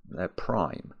they're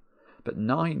prime, but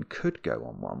 9 could go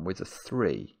on one with a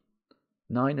 3.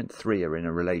 9 and 3 are in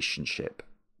a relationship,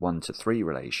 1 to 3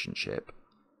 relationship,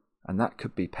 and that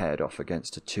could be paired off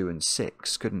against a 2 and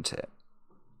 6, couldn't it?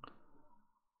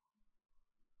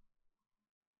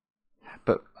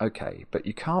 But, okay, but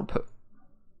you can't put...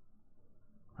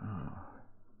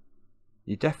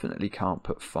 You definitely can't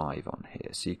put 5 on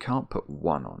here, so you can't put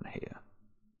 1 on here.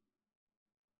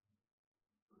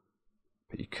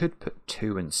 But you could put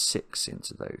 2 and 6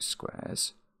 into those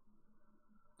squares.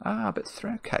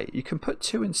 Okay, you can put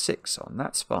 2 and 6 on,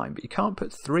 that's fine, but you can't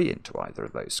put 3 into either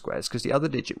of those squares because the other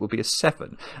digit will be a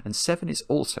 7, and 7 is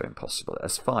also impossible,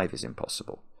 as 5 is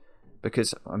impossible.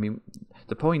 Because, I mean,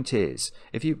 the point is,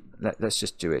 if you... Let's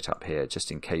just do it up here,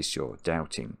 just in case you're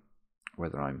doubting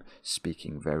whether I'm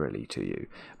speaking verily to you.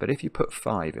 But if you put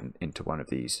 5 into one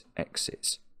of these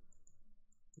x's,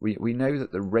 we know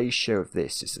that the ratio of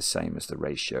this is the same as the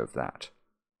ratio of that.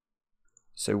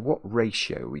 So what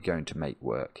ratio are we going to make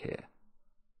work here?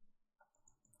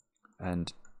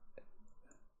 And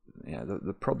yeah,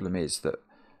 the problem is that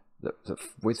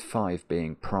with 5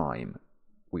 being prime,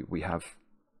 we have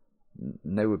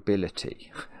no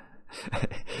ability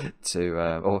to,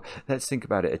 or let's think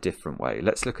about it a different way.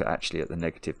 Let's look at the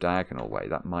negative diagonal way.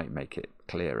 That might make it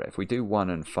clearer. If we do 1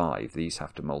 and 5, these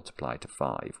have to multiply to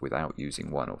 5 without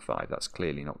using 1 or 5. That's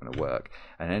clearly not going to work.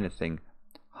 And anything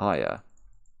higher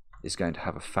is going to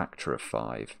have a factor of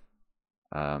 5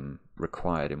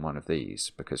 required in one of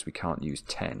these, because we can't use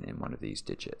 10 in one of these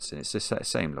digits. And it's the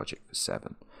same logic for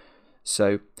 7.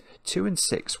 So 2 and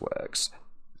 6 works.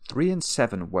 3 and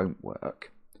 7 won't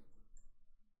work.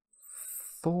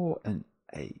 4 and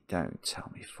 8, don't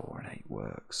tell me 4 and 8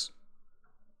 works.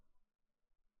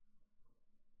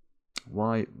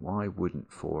 Why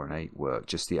wouldn't 4 and 8 work?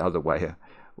 Just the other way.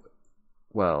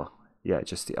 Well, yeah,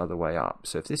 just the other way up.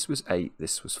 So if this was 8,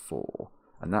 this was 4,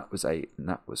 and that was 8, and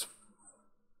that was...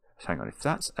 Hang on, if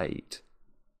that's 8,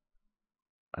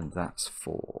 and that's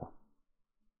 4...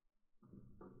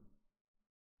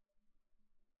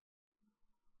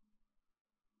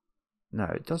 No,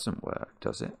 it doesn't work,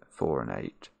 does it? 4 and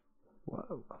 8.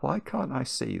 Why can't I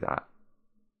see that?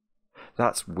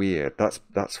 That's weird. That's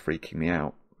freaking me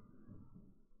out.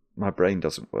 My brain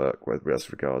doesn't work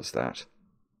as regards that.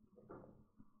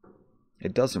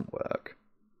 It doesn't work.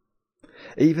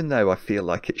 Even though I feel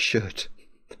like it should.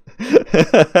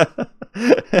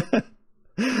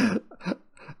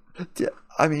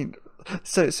 I mean,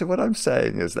 so what I'm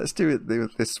saying is, let's do it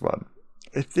with this one.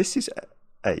 If this is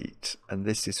 8 and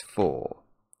this is 4,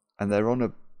 and they're on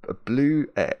a blue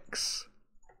X,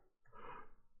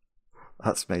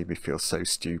 That's made me feel so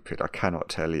stupid, I cannot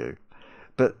tell you.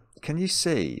 But can you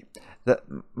see that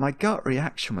my gut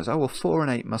reaction was, oh, well, 4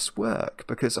 and 8 must work,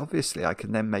 because obviously I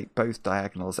can then make both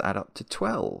diagonals add up to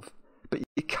 12. But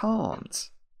you can't.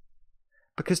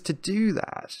 Because to do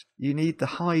that, you need the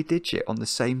high digit on the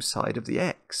same side of the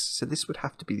x. So this would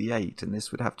have to be the 8, and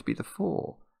this would have to be the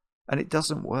 4. And it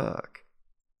doesn't work.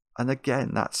 And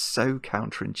again, that's so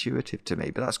counterintuitive to me,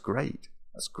 but that's great.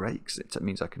 That's great, because it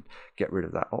means I can get rid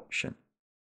of that option.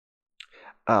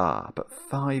 But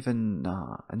 5 and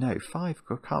 9. No, 5,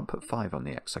 I can't put 5 on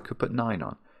the x. I could put 9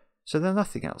 on. So then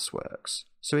nothing else works.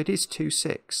 So it is 2,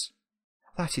 6.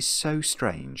 That is so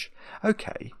strange.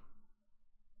 Okay.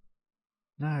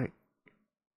 No.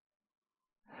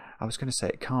 I was going to say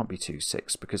it can't be 2,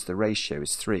 6 because the ratio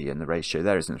is 3 and the ratio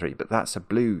there isn't 3, but that's a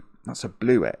blue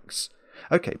x.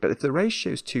 Okay, but if the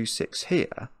ratio is 2, 6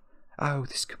 here, oh,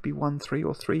 this could be 1, 3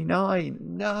 or 3, 9.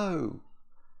 No.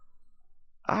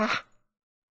 Ah.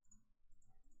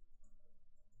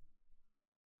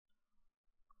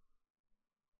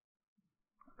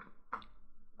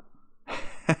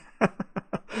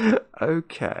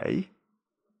 Okay.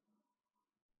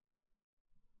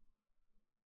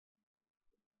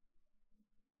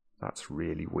 That's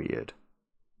really weird.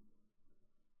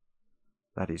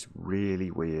 That is really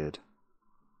weird.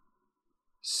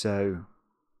 So,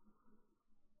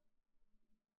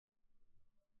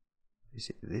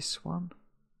 is it this one?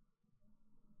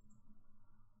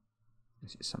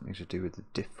 Is it something to do with the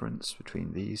difference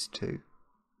between these two?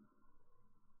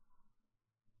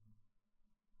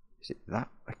 Is it that?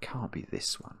 It can't be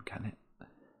this one, can it?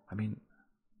 I mean,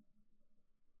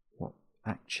 what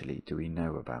actually do we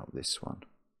know about this one?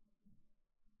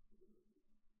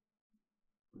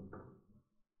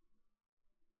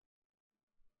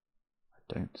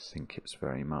 I don't think it's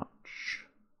very much.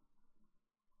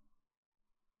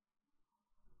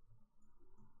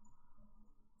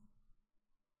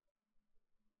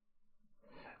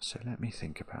 So let me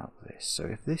think about this. So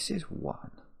if this is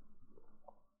 1,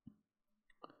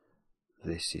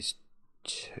 this is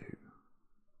 2.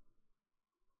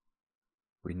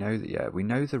 We know that, yeah, we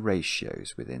know the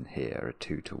ratios within here are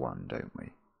 2 to 1, don't we?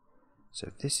 So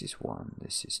if this is 1,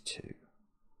 this is 2.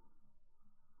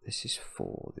 This is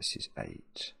 4, this is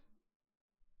 8.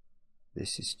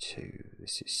 This is 2,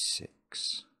 this is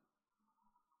 6.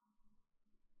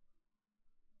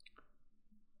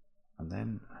 And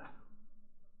then,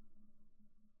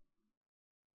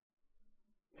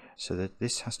 so that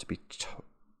this has to be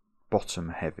bottom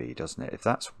heavy, doesn't it? If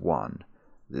that's 1,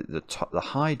 the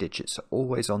high digits are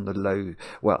always on the low.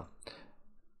 Well,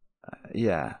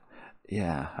 yeah,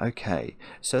 okay.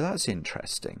 So that's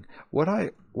interesting. What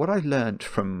I learned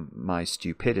from my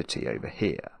stupidity over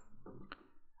here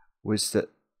was that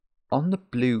on the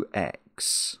blue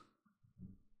X,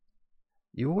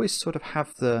 you always sort of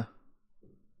have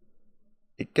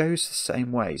it goes the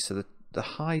same way. So the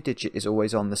high digit is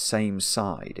always on the same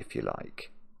side, if you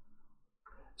like.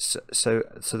 So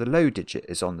the low digit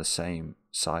is on the same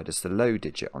side as the low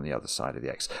digit on the other side of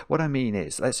the X. What I mean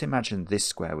is, let's imagine this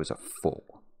square was a 4.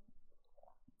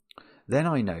 Then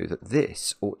I know that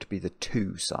this ought to be the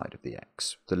 2 side of the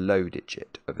X, the low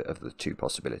digit of the two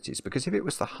possibilities. Because if it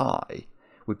was the high,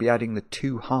 we'd be adding the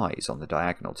 2 highs on the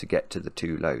diagonal to get to the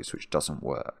 2 lows, which doesn't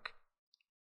work.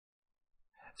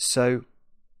 So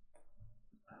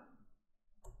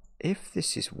if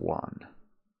this is 1,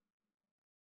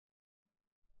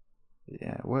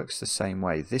 yeah, it works the same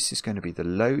way. This is going to be the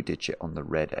low digit on the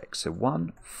red X. So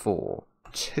 1, 4,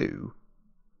 2.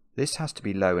 This has to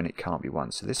be low and it can't be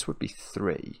 1. So this would be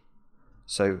 3.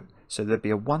 So there'd be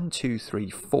a 1, 2, 3,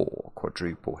 4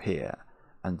 quadruple here.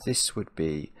 And this would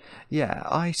be, yeah,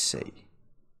 I see.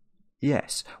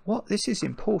 Yes, this is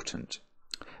important.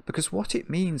 Because what it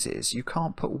means is you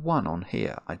can't put 1 on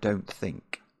here, I don't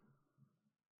think.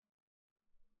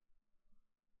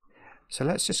 So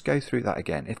let's just go through that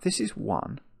again. If this is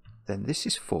 1, then this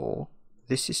is 4,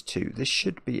 this is 2. This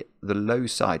should be the low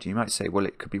side. You might say, well,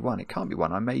 it could be 1. It can't be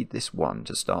 1. I made this 1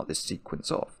 to start this sequence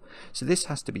off. So this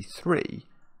has to be 3,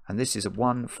 and this is a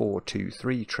 1, 4, 2,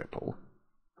 3 triple.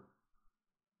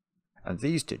 And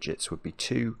these digits would be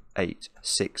 2, 8,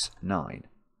 6, 9.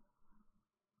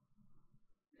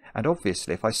 And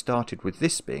obviously, if I started with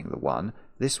this being the 1,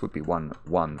 this would be 1,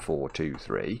 1, 4, 2,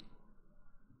 3.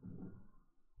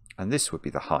 And this would be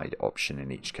the high option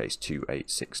in each case, 2, 8,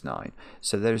 6, 9.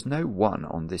 So there is no 1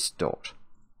 on this dot.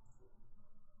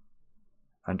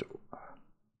 And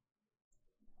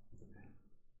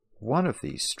one of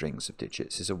these strings of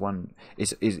digits is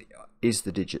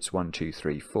the digits 1, 2,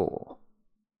 3, 4.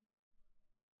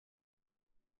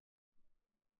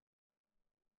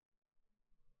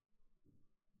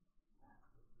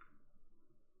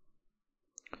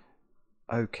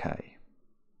 Okay,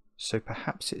 so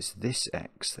perhaps it's this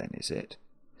x then, is it?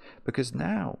 Because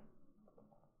now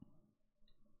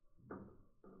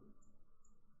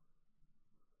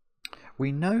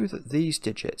we know that these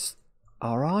digits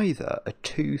are either a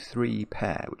 2-3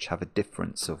 pair which have a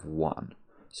difference of 1.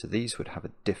 So these would have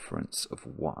a difference of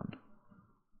 1.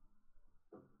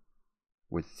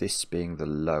 With this being the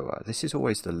lower. This is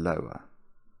always the lower.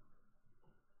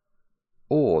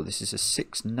 Or this is a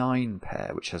 6-9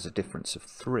 pair which has a difference of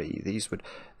 3. These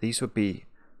would be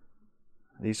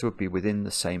within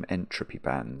the same entropy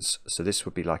bands. So this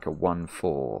would be like a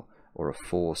 1-4 or a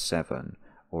 4-7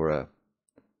 or a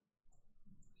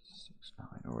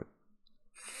 6-9 or a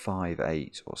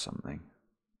 5-8 or something.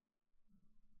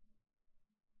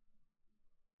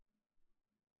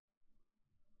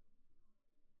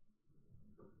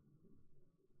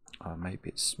 Maybe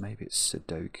it's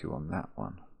Sudoku on that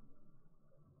one.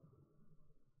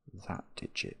 That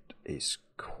digit is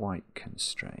quite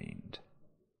constrained.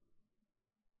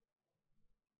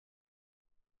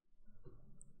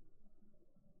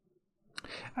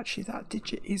 Actually, that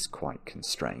digit is quite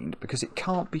constrained because it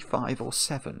can't be 5 or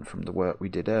 7 from the work we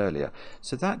did earlier.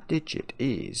 So that digit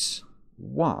is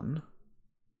 1.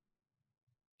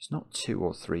 It's not 2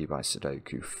 or 3 by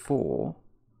Sudoku. 4.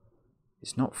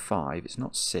 It's not 5. It's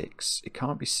not 6. It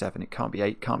can't be 7. It can't be 8.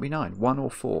 It can't be 9. 1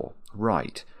 or 4.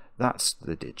 Right. That's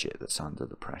the digit that's under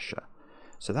the pressure.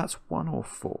 So that's 1 or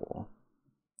 4.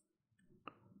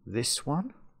 This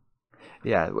one?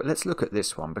 Yeah, well, let's look at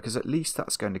this one, because at least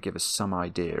that's going to give us some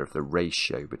idea of the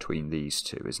ratio between these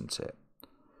two, isn't it?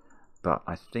 But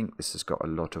I think this has got a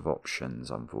lot of options,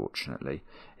 unfortunately.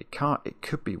 It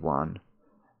could be 1.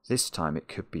 This time it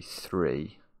could be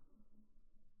 3.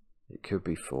 It could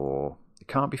be 4. It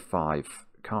can't be 5.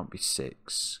 It can't be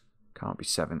 6. It can't be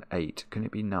 7, 8. Can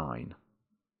it be 9?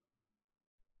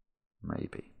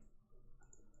 Maybe.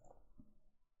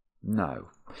 No.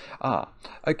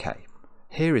 Okay.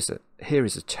 Here is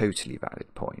a totally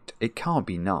valid point. It can't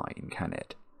be 9, can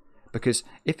it? Because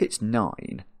if it's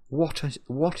 9, what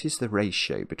is the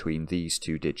ratio between these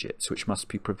two digits, which must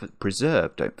be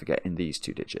preserved, don't forget, in these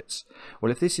two digits?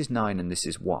 Well, if this is 9 and this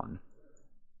is 1,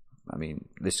 I mean,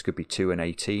 this could be 2 and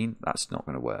 18. That's not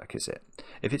going to work, is it?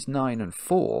 If it's 9 and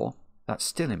 4, that's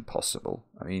still impossible.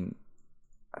 I mean,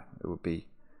 it would be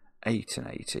 8 and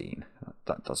 18.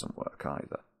 That doesn't work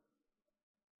either.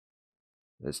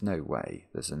 There's no way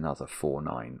there's another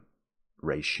 4-9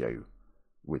 ratio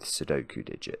with Sudoku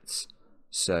digits.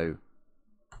 So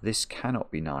this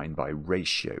cannot be 9 by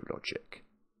ratio logic.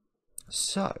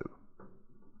 So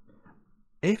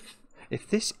if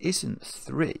this isn't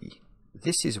 3,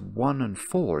 this is 1 and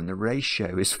 4, and the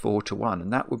ratio is 4 to 1,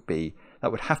 and that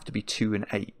would have to be 2 and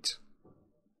 8,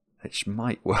 which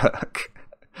might work.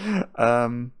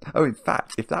 In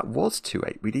fact, if that was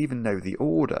 2-8, we'd even know the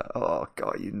order. Oh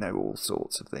god, you know all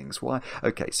sorts of things. Why?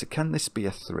 Okay, so can this be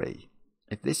a 3?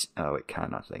 If this, it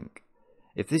can, I think.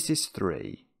 If this is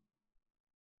 3,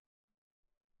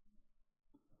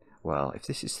 well, if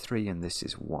this is 3 and this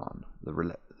is 1, the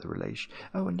relation.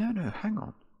 Oh no, hang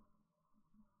on.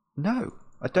 No,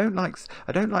 I don't like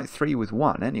 3 with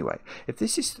 1 anyway. If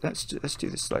this is, let's do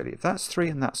this slowly. If that's 3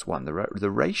 and that's 1, the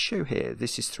ratio here,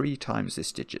 this is 3 times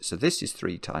this digit. So this is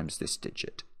 3 times this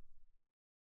digit.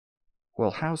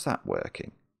 Well, how's that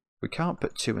working? We can't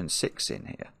put 2 and 6 in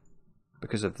here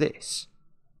because of this.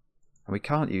 And we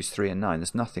can't use 3 and 9.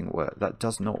 There's nothing work. That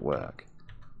does not work.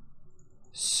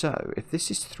 So if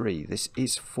this is 3, this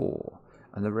is 4.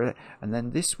 And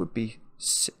then this would be,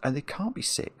 and it can't be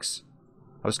 6.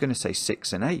 I was going to say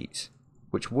 6 and 8,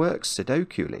 which works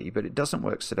Sudoku-ly, but it doesn't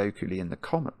work Sudoku-ly in the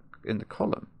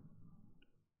column.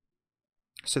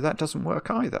 So that doesn't work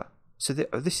either. So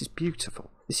this is beautiful.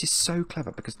 This is so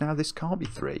clever, because now this can't be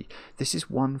 3. This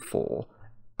is 1, 4.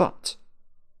 But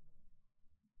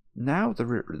now the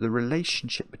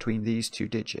relationship between these two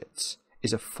digits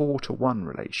is a 4 to 1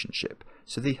 relationship.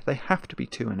 So they have to be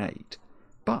 2 and 8.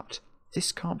 But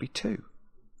this can't be 2.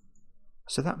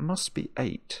 So that must be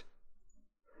 8.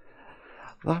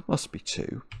 That must be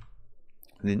 2.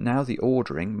 Now the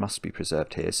ordering must be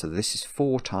preserved here. So this is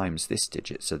 4 times this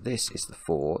digit. So this is the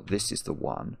 4. This is the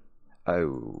 1.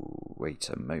 Oh, wait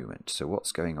a moment. So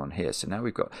what's going on here? So now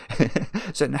we've got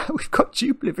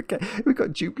duplication. We've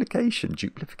got duplication.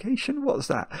 Duplication? What's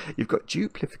that? You've got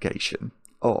duplication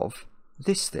of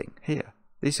this thing here.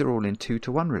 These are all in 2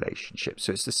 to 1 relationships.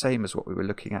 So it's the same as what we were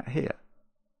looking at here.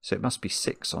 So it must be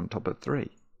 6 on top of 3.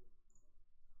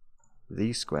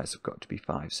 These squares have got to be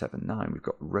 5, 7, 9. We've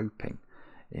got roping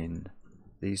in.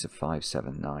 These are 5,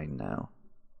 7, 9 now.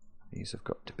 These have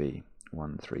got to be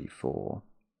 1, 3, 4.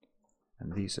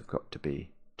 And these have got to be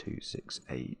 2, 6,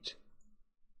 8.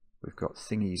 We've got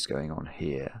thingies going on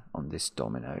here on this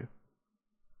domino.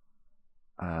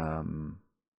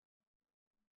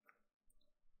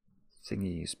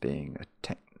 Thingies being a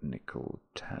technical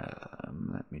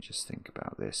term. Let me just think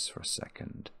about this for a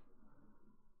second.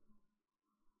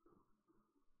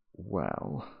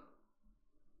 Well,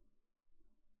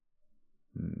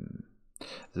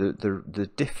 the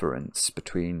difference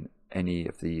between any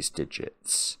of these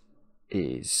digits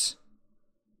is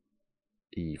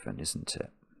even, isn't it?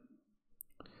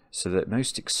 So the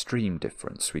most extreme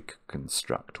difference we could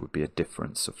construct would be a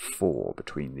difference of 4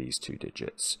 between these two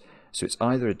digits. So it's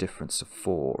either a difference of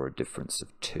 4 or a difference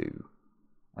of 2,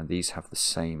 and these have the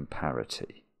same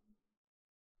parity,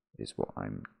 is what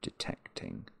I'm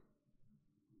detecting.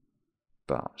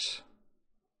 But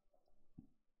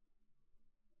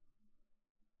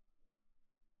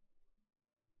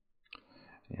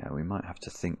yeah, we might have to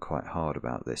think quite hard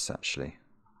about this actually.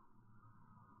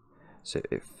 So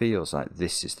it feels like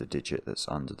this is the digit that's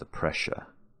under the pressure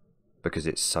because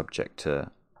it's subject to,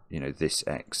 you know, this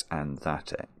x and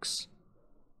that x.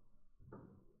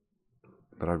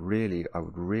 But I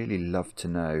would really love to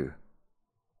know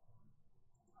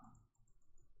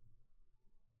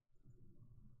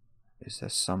is there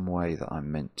some way that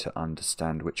I'm meant to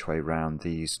understand which way round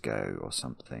these go or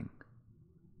something?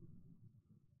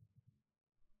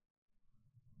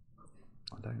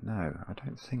 I don't know. I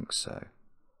don't think so.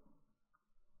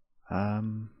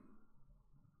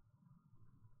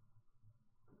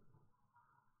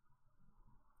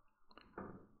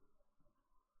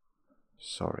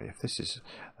 Sorry, if this is...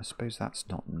 I suppose that's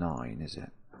not 9, is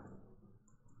it?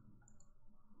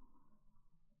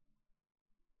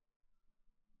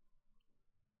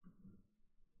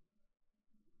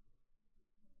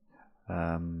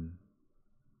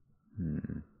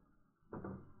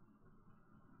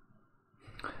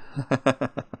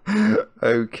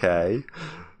 Okay,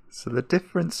 so the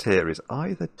difference here is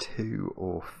either 2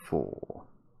 or 4.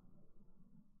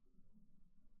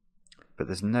 But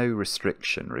there's no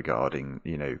restriction regarding,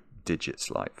 you know,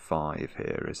 digits like 5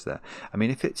 here, is there? I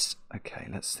mean, if it's... Okay,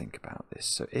 let's think about this.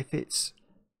 So if it's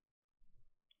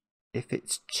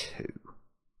 2...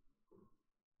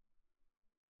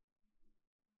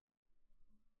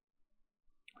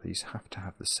 These have to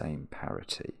have the same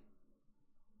parity.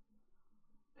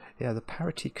 Yeah, the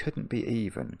parity couldn't be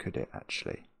even, could it,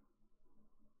 actually?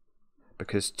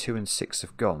 Because 2 and 6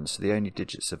 have gone, so the only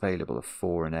digits available are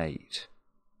 4 and 8.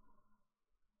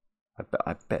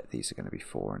 I bet these are going to be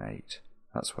 4 and 8.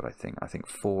 That's what I think. I think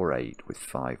 4, 8 with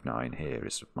 5, 9 here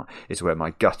is where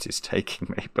my gut is taking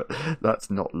me, but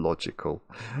that's not logical.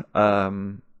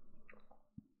 I'm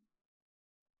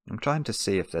trying to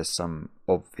see if there's some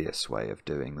obvious way of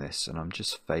doing this, and I'm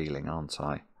just failing, aren't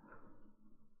I?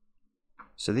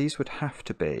 So these would have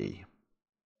to be...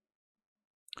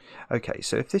 Okay,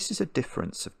 so if this is a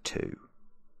difference of 2,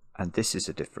 and this is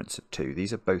a difference of 2,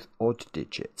 these are both odd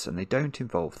digits, and they don't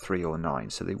involve 3 or 9,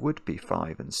 so they would be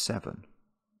 5 and 7.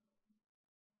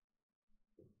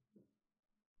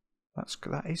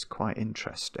 That is quite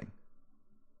interesting.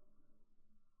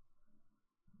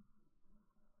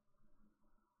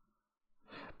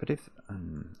 But if...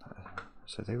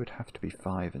 so they would have to be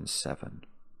 5 and 7.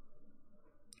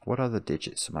 What other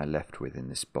digits am I left with in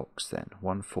this box then?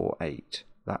 1, 4, 8.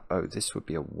 That, oh, this would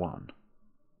be a 1.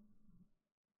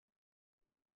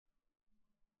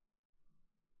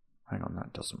 Hang on,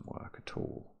 that doesn't work at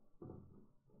all.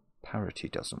 Parity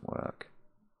doesn't work.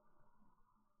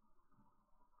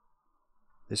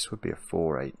 This would be a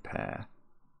 4, 8 pair.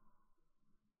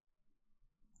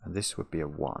 And this would be a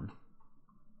 1.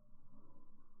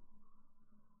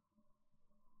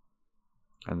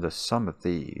 And the sum of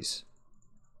these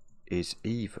is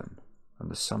even, and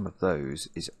the sum of those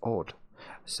is odd.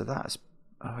 So that's...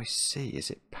 Oh, I see. Is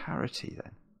it parity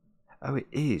then? Oh, it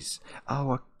is.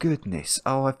 Oh, goodness.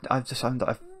 Oh,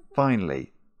 I've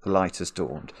finally, the light has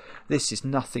dawned. This is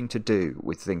nothing to do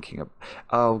with thinking of...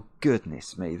 Oh,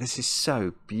 goodness me. This is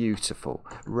so beautiful.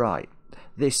 Right.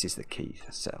 This is the key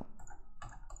cell.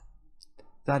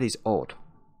 That is odd.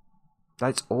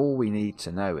 That's all we need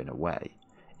to know in a way.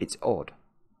 It's odd.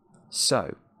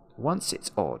 So, once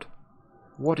it's odd,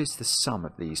 what is the sum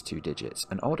of these two digits?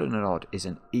 An odd and an odd is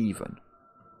an even.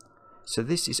 So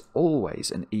this is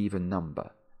always an even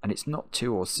number, and it's not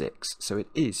 2 or 6, so it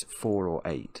is 4 or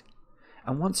 8.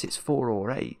 And once it's 4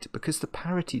 or 8, because the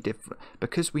parity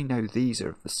because we know these are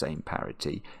of the same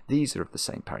parity, these are of the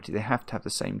same parity, they have to have the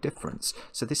same difference.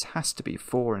 So this has to be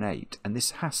 4 and 8, and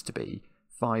this has to be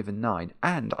 5 and 9.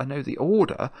 And I know the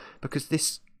order because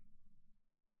this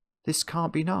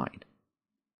can't be 9.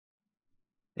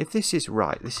 If this is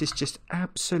right, this is just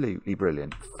absolutely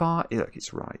brilliant. Look,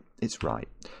 it's right. It's right.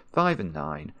 5 and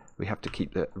 9. We have to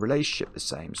keep the relationship the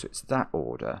same, so it's that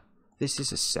order. This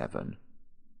is a 7.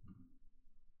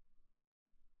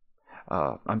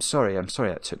 I'm sorry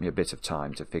that took me a bit of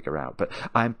time to figure out, but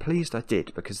I'm pleased I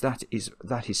did, because that is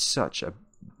such a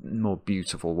more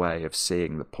beautiful way of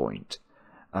seeing the point.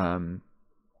 1,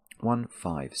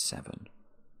 5, 7.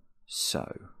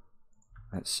 So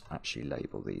let's actually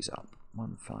label these up.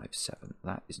 1, 5, 7.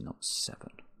 That is not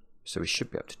 7. So we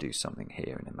should be able to do something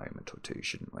here in a moment or two,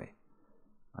 shouldn't we?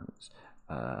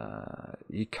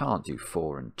 You can't do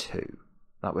 4 and 2.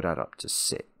 That would add up to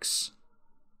 6.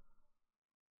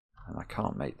 And I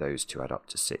can't make those two add up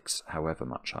to 6, however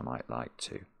much I might like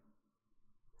to.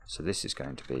 So this is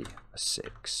going to be a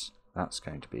 6. That's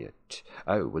going to be a 2.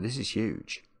 Oh, well, this is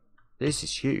huge. This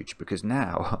is huge, because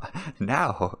now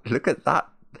look at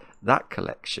that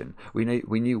collection. We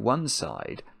knew one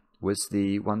side was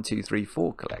the 1, 2, 3,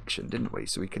 4 collection, didn't we?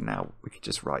 So we can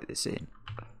just write this in.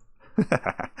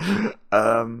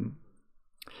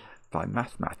 By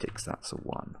mathematics, that's a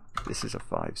 1. This is a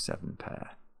 5, 7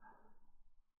 pair.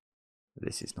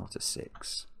 This is not a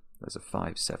 6. There's a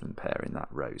 5, 7 pair in that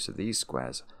row. So these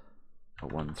squares are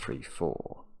 1, 3,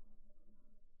 4.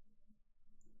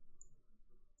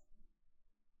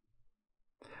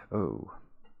 Oh,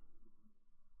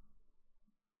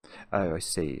 I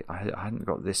see. I hadn't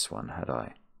got this one, had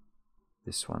I?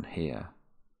 This one here.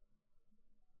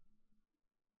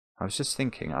 I was just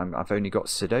thinking, I've only got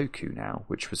Sudoku now,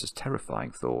 which was a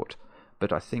terrifying thought.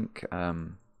 But I think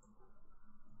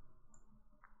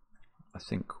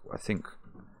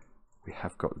we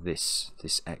have got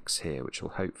this X here, which will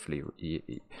hopefully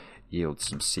yield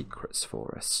some secrets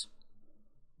for us.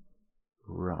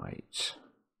 Right.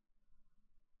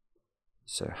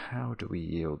 So how do we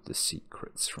yield the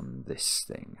secrets from this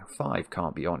thing? 5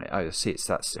 can't be on it. Oh, see, it's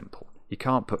that simple. You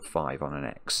can't put 5 on an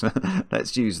X.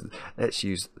 let's use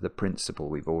the principle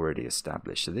we've already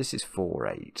established. So this is 4,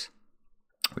 8,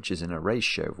 which is in a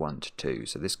ratio of 1 to 2.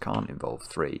 So this can't involve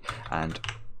 3. And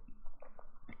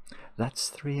that's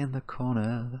 3 in the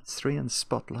corner. That's 3 in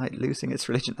Spotlight, losing its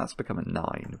religion. That's become a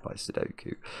 9 by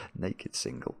Sudoku. Naked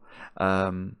single.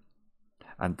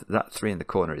 And that 3 in the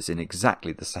corner is in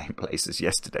exactly the same place as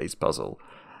yesterday's puzzle.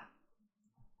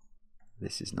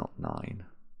 This is not 9.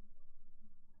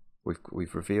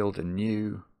 We've revealed a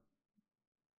new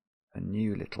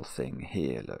little thing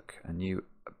here. Look, a new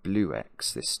blue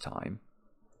X this time.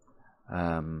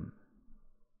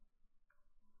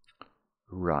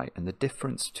 Right, and the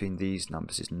difference between these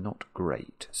numbers is not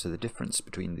great. So the difference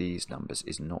between these numbers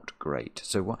is not great.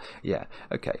 So what? Yeah,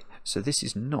 okay. So this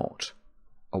is not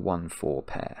a 1, 4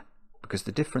 pair, because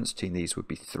the difference between these would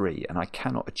be 3, and I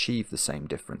cannot achieve the same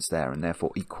difference there and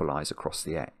therefore equalize across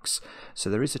the X. So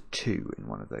there is a 2 in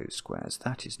one of those squares.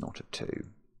 That is not a 2.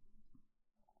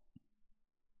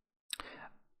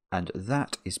 And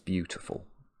that is beautiful.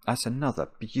 That's another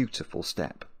beautiful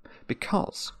step,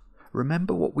 because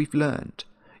remember what we've learned.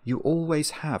 You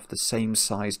always have the same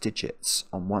size digits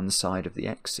on one side of the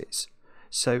X's.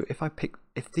 So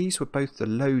if these were both the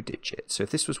low digits, so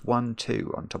if this was 1,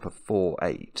 2 on top of 4,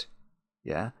 8,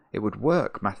 yeah, it would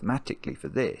work mathematically for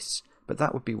this, but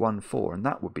that would be 1, 4, and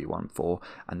that would be 1, 4,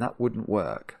 and that wouldn't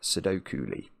work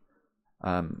Sudoku-ly.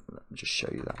 Let me just show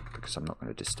you that, because I'm not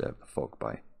going to disturb the fog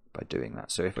by doing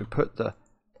that. So if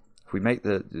we make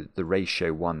the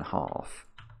ratio 1/2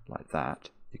 like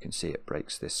that, you can see it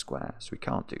breaks this square. So we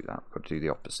can't do that. We've got to do the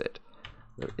opposite.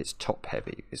 It's top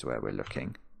heavy is where we're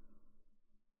looking.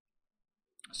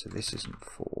 So this isn't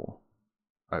 4.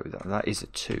 Oh, that is a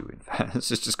 2 in fact. It's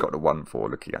just got a 1, 4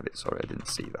 looking at it. Sorry, I didn't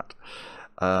see that.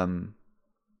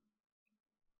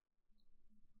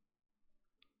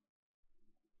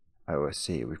 Oh, I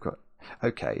see.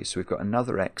 Okay, so we've got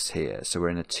another X here. So we're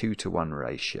in a 2 to 1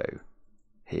 ratio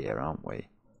here, aren't we?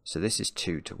 So this is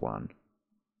 2 to 1.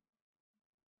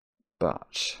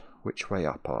 But which way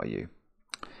up are you?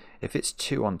 If it's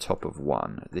 2 on top of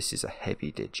 1, this is a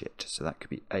heavy digit. So that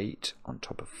could be 8 on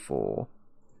top of 4,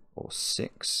 or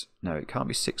 6. No, it can't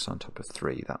be 6 on top of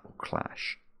 3. That will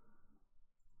clash.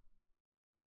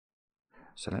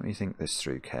 So let me think this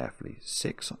through carefully.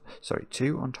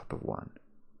 2 on top of 1.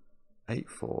 8,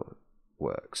 4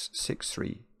 works. 6,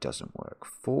 3 doesn't work.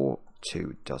 4,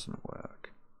 2 doesn't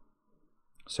work.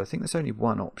 So I think there's only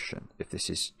one option if this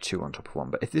is 2 on top of 1.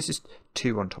 But if this is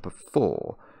 2 on top of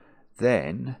 4,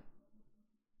 then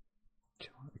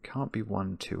it can't be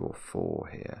 1, 2, or 4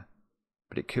 here.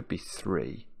 But it could be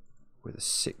 3 with a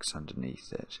 6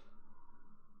 underneath it.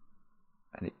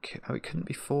 And it couldn't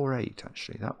be 4, 8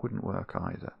 actually. That wouldn't work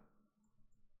either.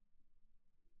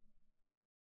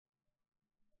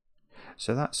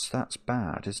 So that's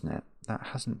bad, isn't it? That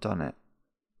hasn't done it.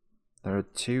 There are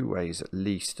 2 ways at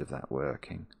least of that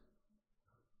working.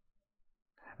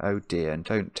 Oh dear, and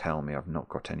don't tell me I've not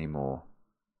got any more.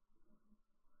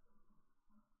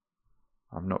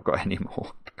 I've not got any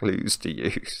more clues to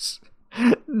use.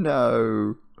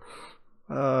 No.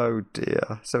 Oh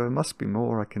dear. So there must be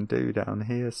more I can do down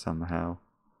here somehow.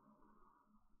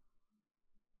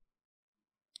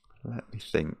 Let me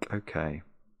think. Okay.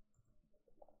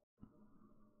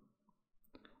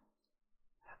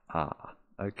 Ah,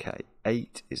 okay.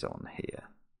 8 is on here.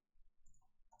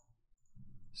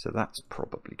 So that's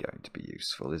probably going to be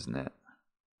useful, isn't it?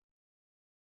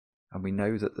 And we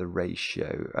know that the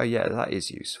ratio... Oh yeah, that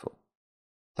is useful.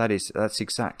 That's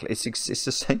exactly... It's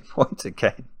the same point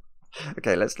again.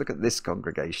 Okay, let's look at this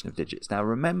congregation of digits. Now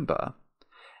remember,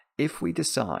 if we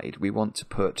decide we want to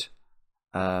put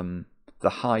the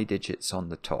high digits on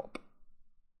the top,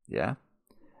 yeah,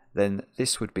 then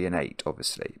this would be an 8,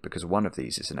 obviously, because one of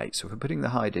these is an 8. So if we're putting the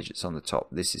high digits on the top,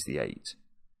 this is the 8.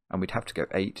 And we'd have to go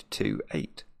 8, 2,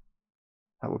 8.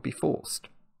 That would be forced.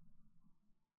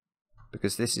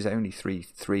 Because this is only 3,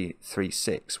 3, 3,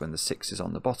 6 when the 6 is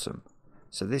on the bottom.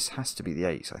 So this has to be the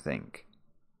 8, I think.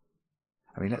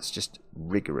 I mean, let's just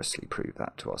rigorously prove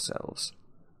that to ourselves.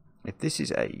 If this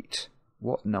is 8,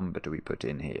 what number do we put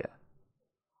in here?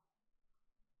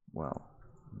 Well,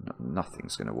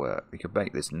 nothing's going to work. We could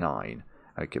make this 9.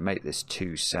 I could make this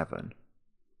 2, 7.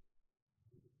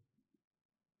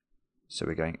 So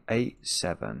we're going 8,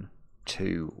 7,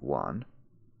 2, 1.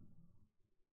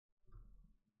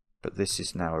 But this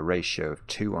is now a ratio of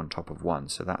 2 on top of 1,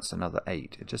 so that's another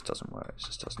 8. It just doesn't work. It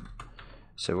just doesn't.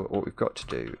 So what we've got to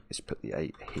do is put the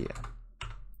 8 here.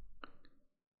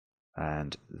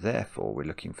 And therefore we're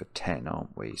looking for 10,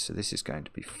 aren't we? So this is going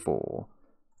to be 4.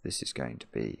 This is going to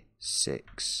be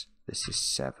 6. This is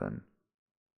 7.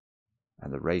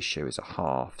 And the ratio is a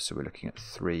half, so we're looking at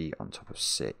 3 on top of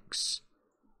 6.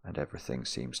 And everything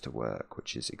seems to work,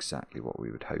 which is exactly what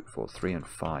we would hope for. 3 and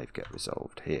 5 get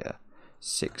resolved here.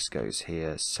 6 goes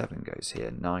here, 7 goes here,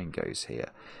 9 goes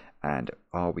here. And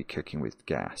are we cooking with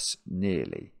gas?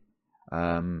 Nearly.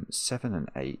 7 and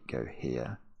 8 go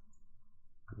here.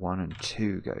 1 and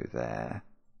 2 go there.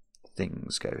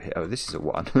 Things go here. Oh, this is a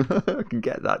 1. I can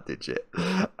get that digit.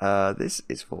 This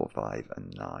is 4, 5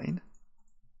 and 9.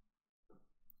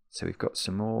 So we've got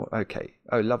some more. Okay.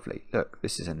 Oh, lovely. Look,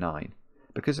 this is a 9.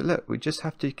 Because look, we just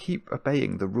have to keep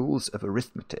obeying the rules of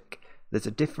arithmetic. There's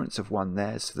a difference of 1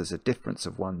 there, so there's a difference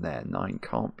of 1 there. 9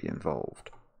 can't be involved.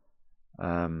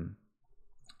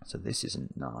 So this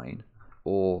isn't 9.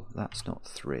 Or that's not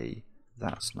 3.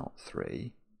 That's not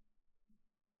 3.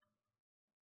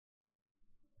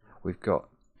 We've got...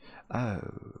 Oh,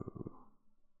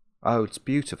 it's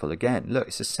beautiful again. Look,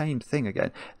 it's the same thing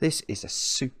again. This is a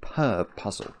superb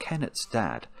puzzle. Kennet's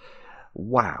dad.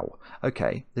 Wow.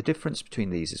 Okay, the difference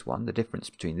between these is 1. The difference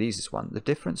between these is 1. The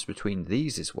difference between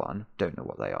these is 1. Don't know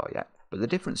what they are yet. But the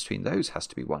difference between those has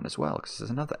to be 1 as well, because there's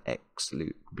another X,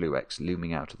 blue X,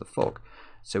 looming out of the fog.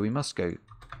 So we must go...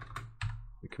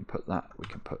 We can put that. We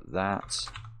can put that.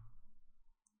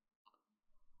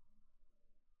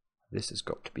 This has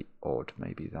got to be odd.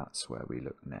 Maybe that's where we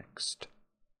look next.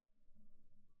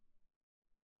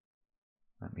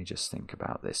 Let me just think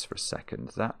about this for a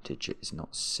second. That digit is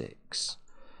not 6.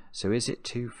 So is it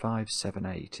 2, 5, 7,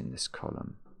 8 in this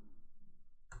column?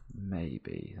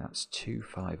 Maybe. That's 2,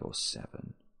 5 or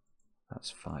 7.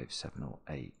 That's 5, 7 or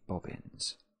 8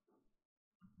 bobbins.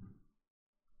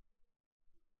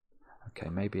 Okay,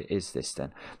 maybe it is this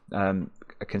then.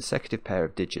 A consecutive pair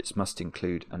of digits must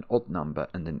include an odd number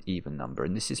and an even number,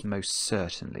 and this is most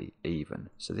certainly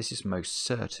even. So this is most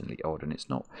certainly odd, and it's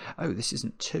not... Oh, this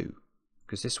isn't 2.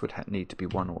 Because this would need to be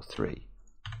 1 or 3.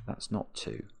 That's not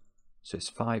 2. So it's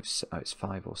 5. Oh, it's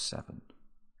 5 or 7.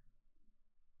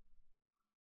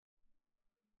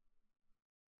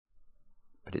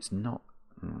 But it's not.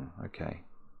 Okay.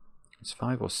 It's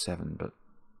 5 or 7, but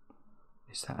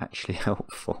is that actually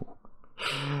helpful?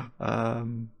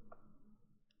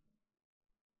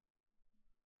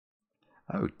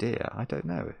 Oh dear, I don't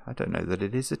know. I don't know that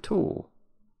it is at all.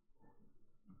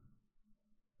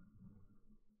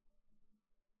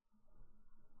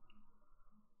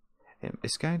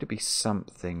 It's going to be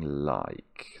something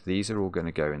like, these are all going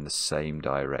to go in the same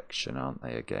direction, aren't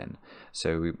they, again?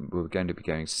 So we're going to be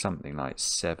going something like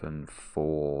 7,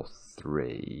 4,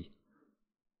 3,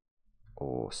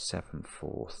 or 7,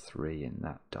 4, 3 in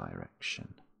that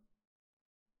direction.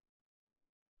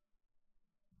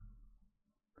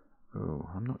 Oh,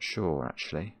 I'm not sure,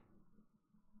 actually.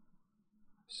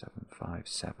 7, 5,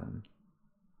 7.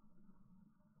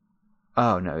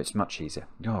 Oh no, it's much easier.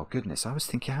 Oh goodness, I was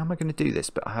thinking, how am I going to do this?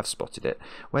 But I have spotted it.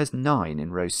 Where's 9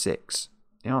 in row 6?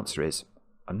 The answer is,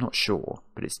 I'm not sure,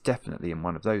 but it's definitely in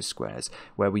one of those squares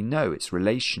where we know its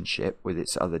relationship with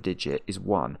its other digit is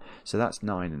 1. So that's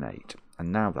 9 and 8.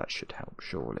 And now that should help,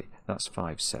 surely. That's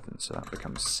 5, 7, so that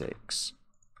becomes 6.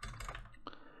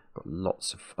 Got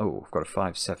lots of... Oh, I've got a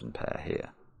 5, 7 pair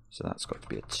here. So that's got to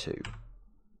be a 2.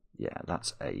 Yeah,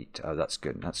 that's 8. Oh, that's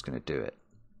good. That's going to do it.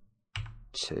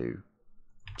 2,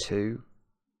 2,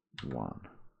 1,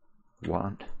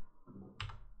 1.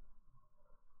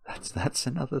 That's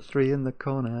another 3 in the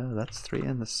corner. That's 3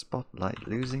 in the spotlight,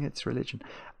 losing its religion.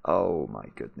 Oh my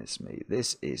goodness me.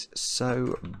 This is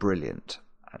so brilliant,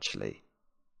 actually.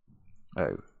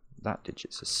 Oh, that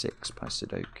digit's a 6 by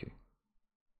Sudoku.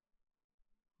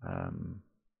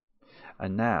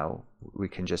 And now we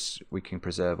can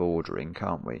preserve ordering,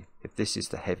 can't we? If this is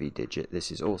the heavy digit,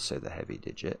 this is also the heavy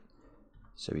digit.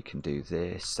 So we can do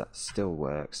this. That still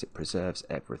works. It preserves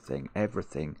everything.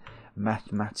 Everything.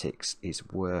 Mathematics is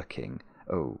working.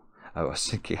 Oh, I was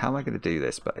thinking, how am I going to do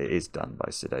this? But it is done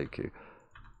by Sudoku.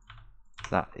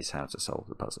 That is how to solve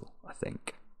the puzzle, I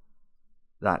think.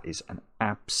 That is an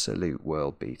absolute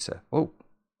world beater. Oh,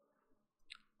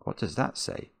 what does that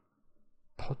say?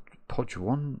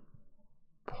 Podwani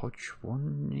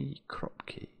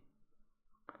Kropki.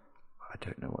 I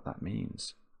don't know what that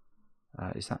means.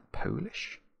 Is that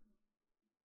Polish?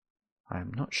 I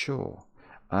am not sure.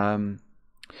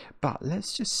 But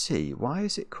let's just see. Why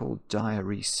is it called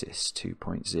Diaeresis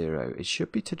 2.0? It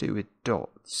should be to do with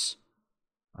dots,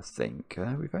 I think.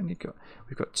 We've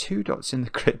got 2 dots in the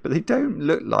grid, but they don't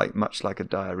look much like a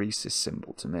diaeresis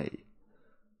symbol to me.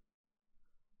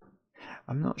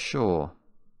 I'm not sure.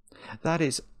 That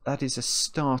is a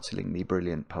startlingly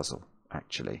brilliant puzzle,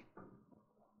 actually.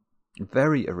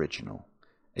 Very original.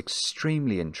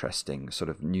 Extremely interesting, sort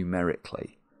of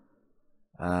numerically.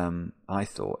 I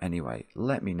thought, anyway.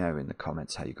 Let me know in the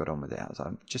comments how you got on with it.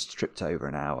 I've just tripped over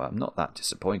an hour. I'm not that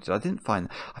disappointed. I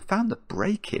found the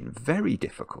break-in very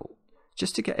difficult.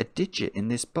 Just to get a digit in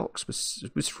this box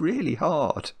was really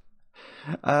hard.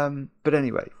 But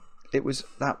anyway, that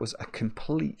was a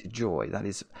complete joy. That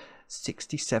is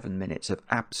 67 minutes of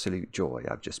absolute joy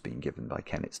I've just been given by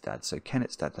Kennet's dad. So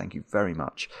Kennet's dad, thank you very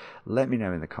much. Let me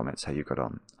know in the comments how you got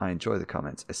on. I enjoy the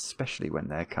comments, especially when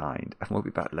they're kind. And we'll be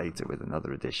back later with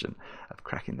another edition of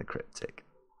Cracking the Cryptic.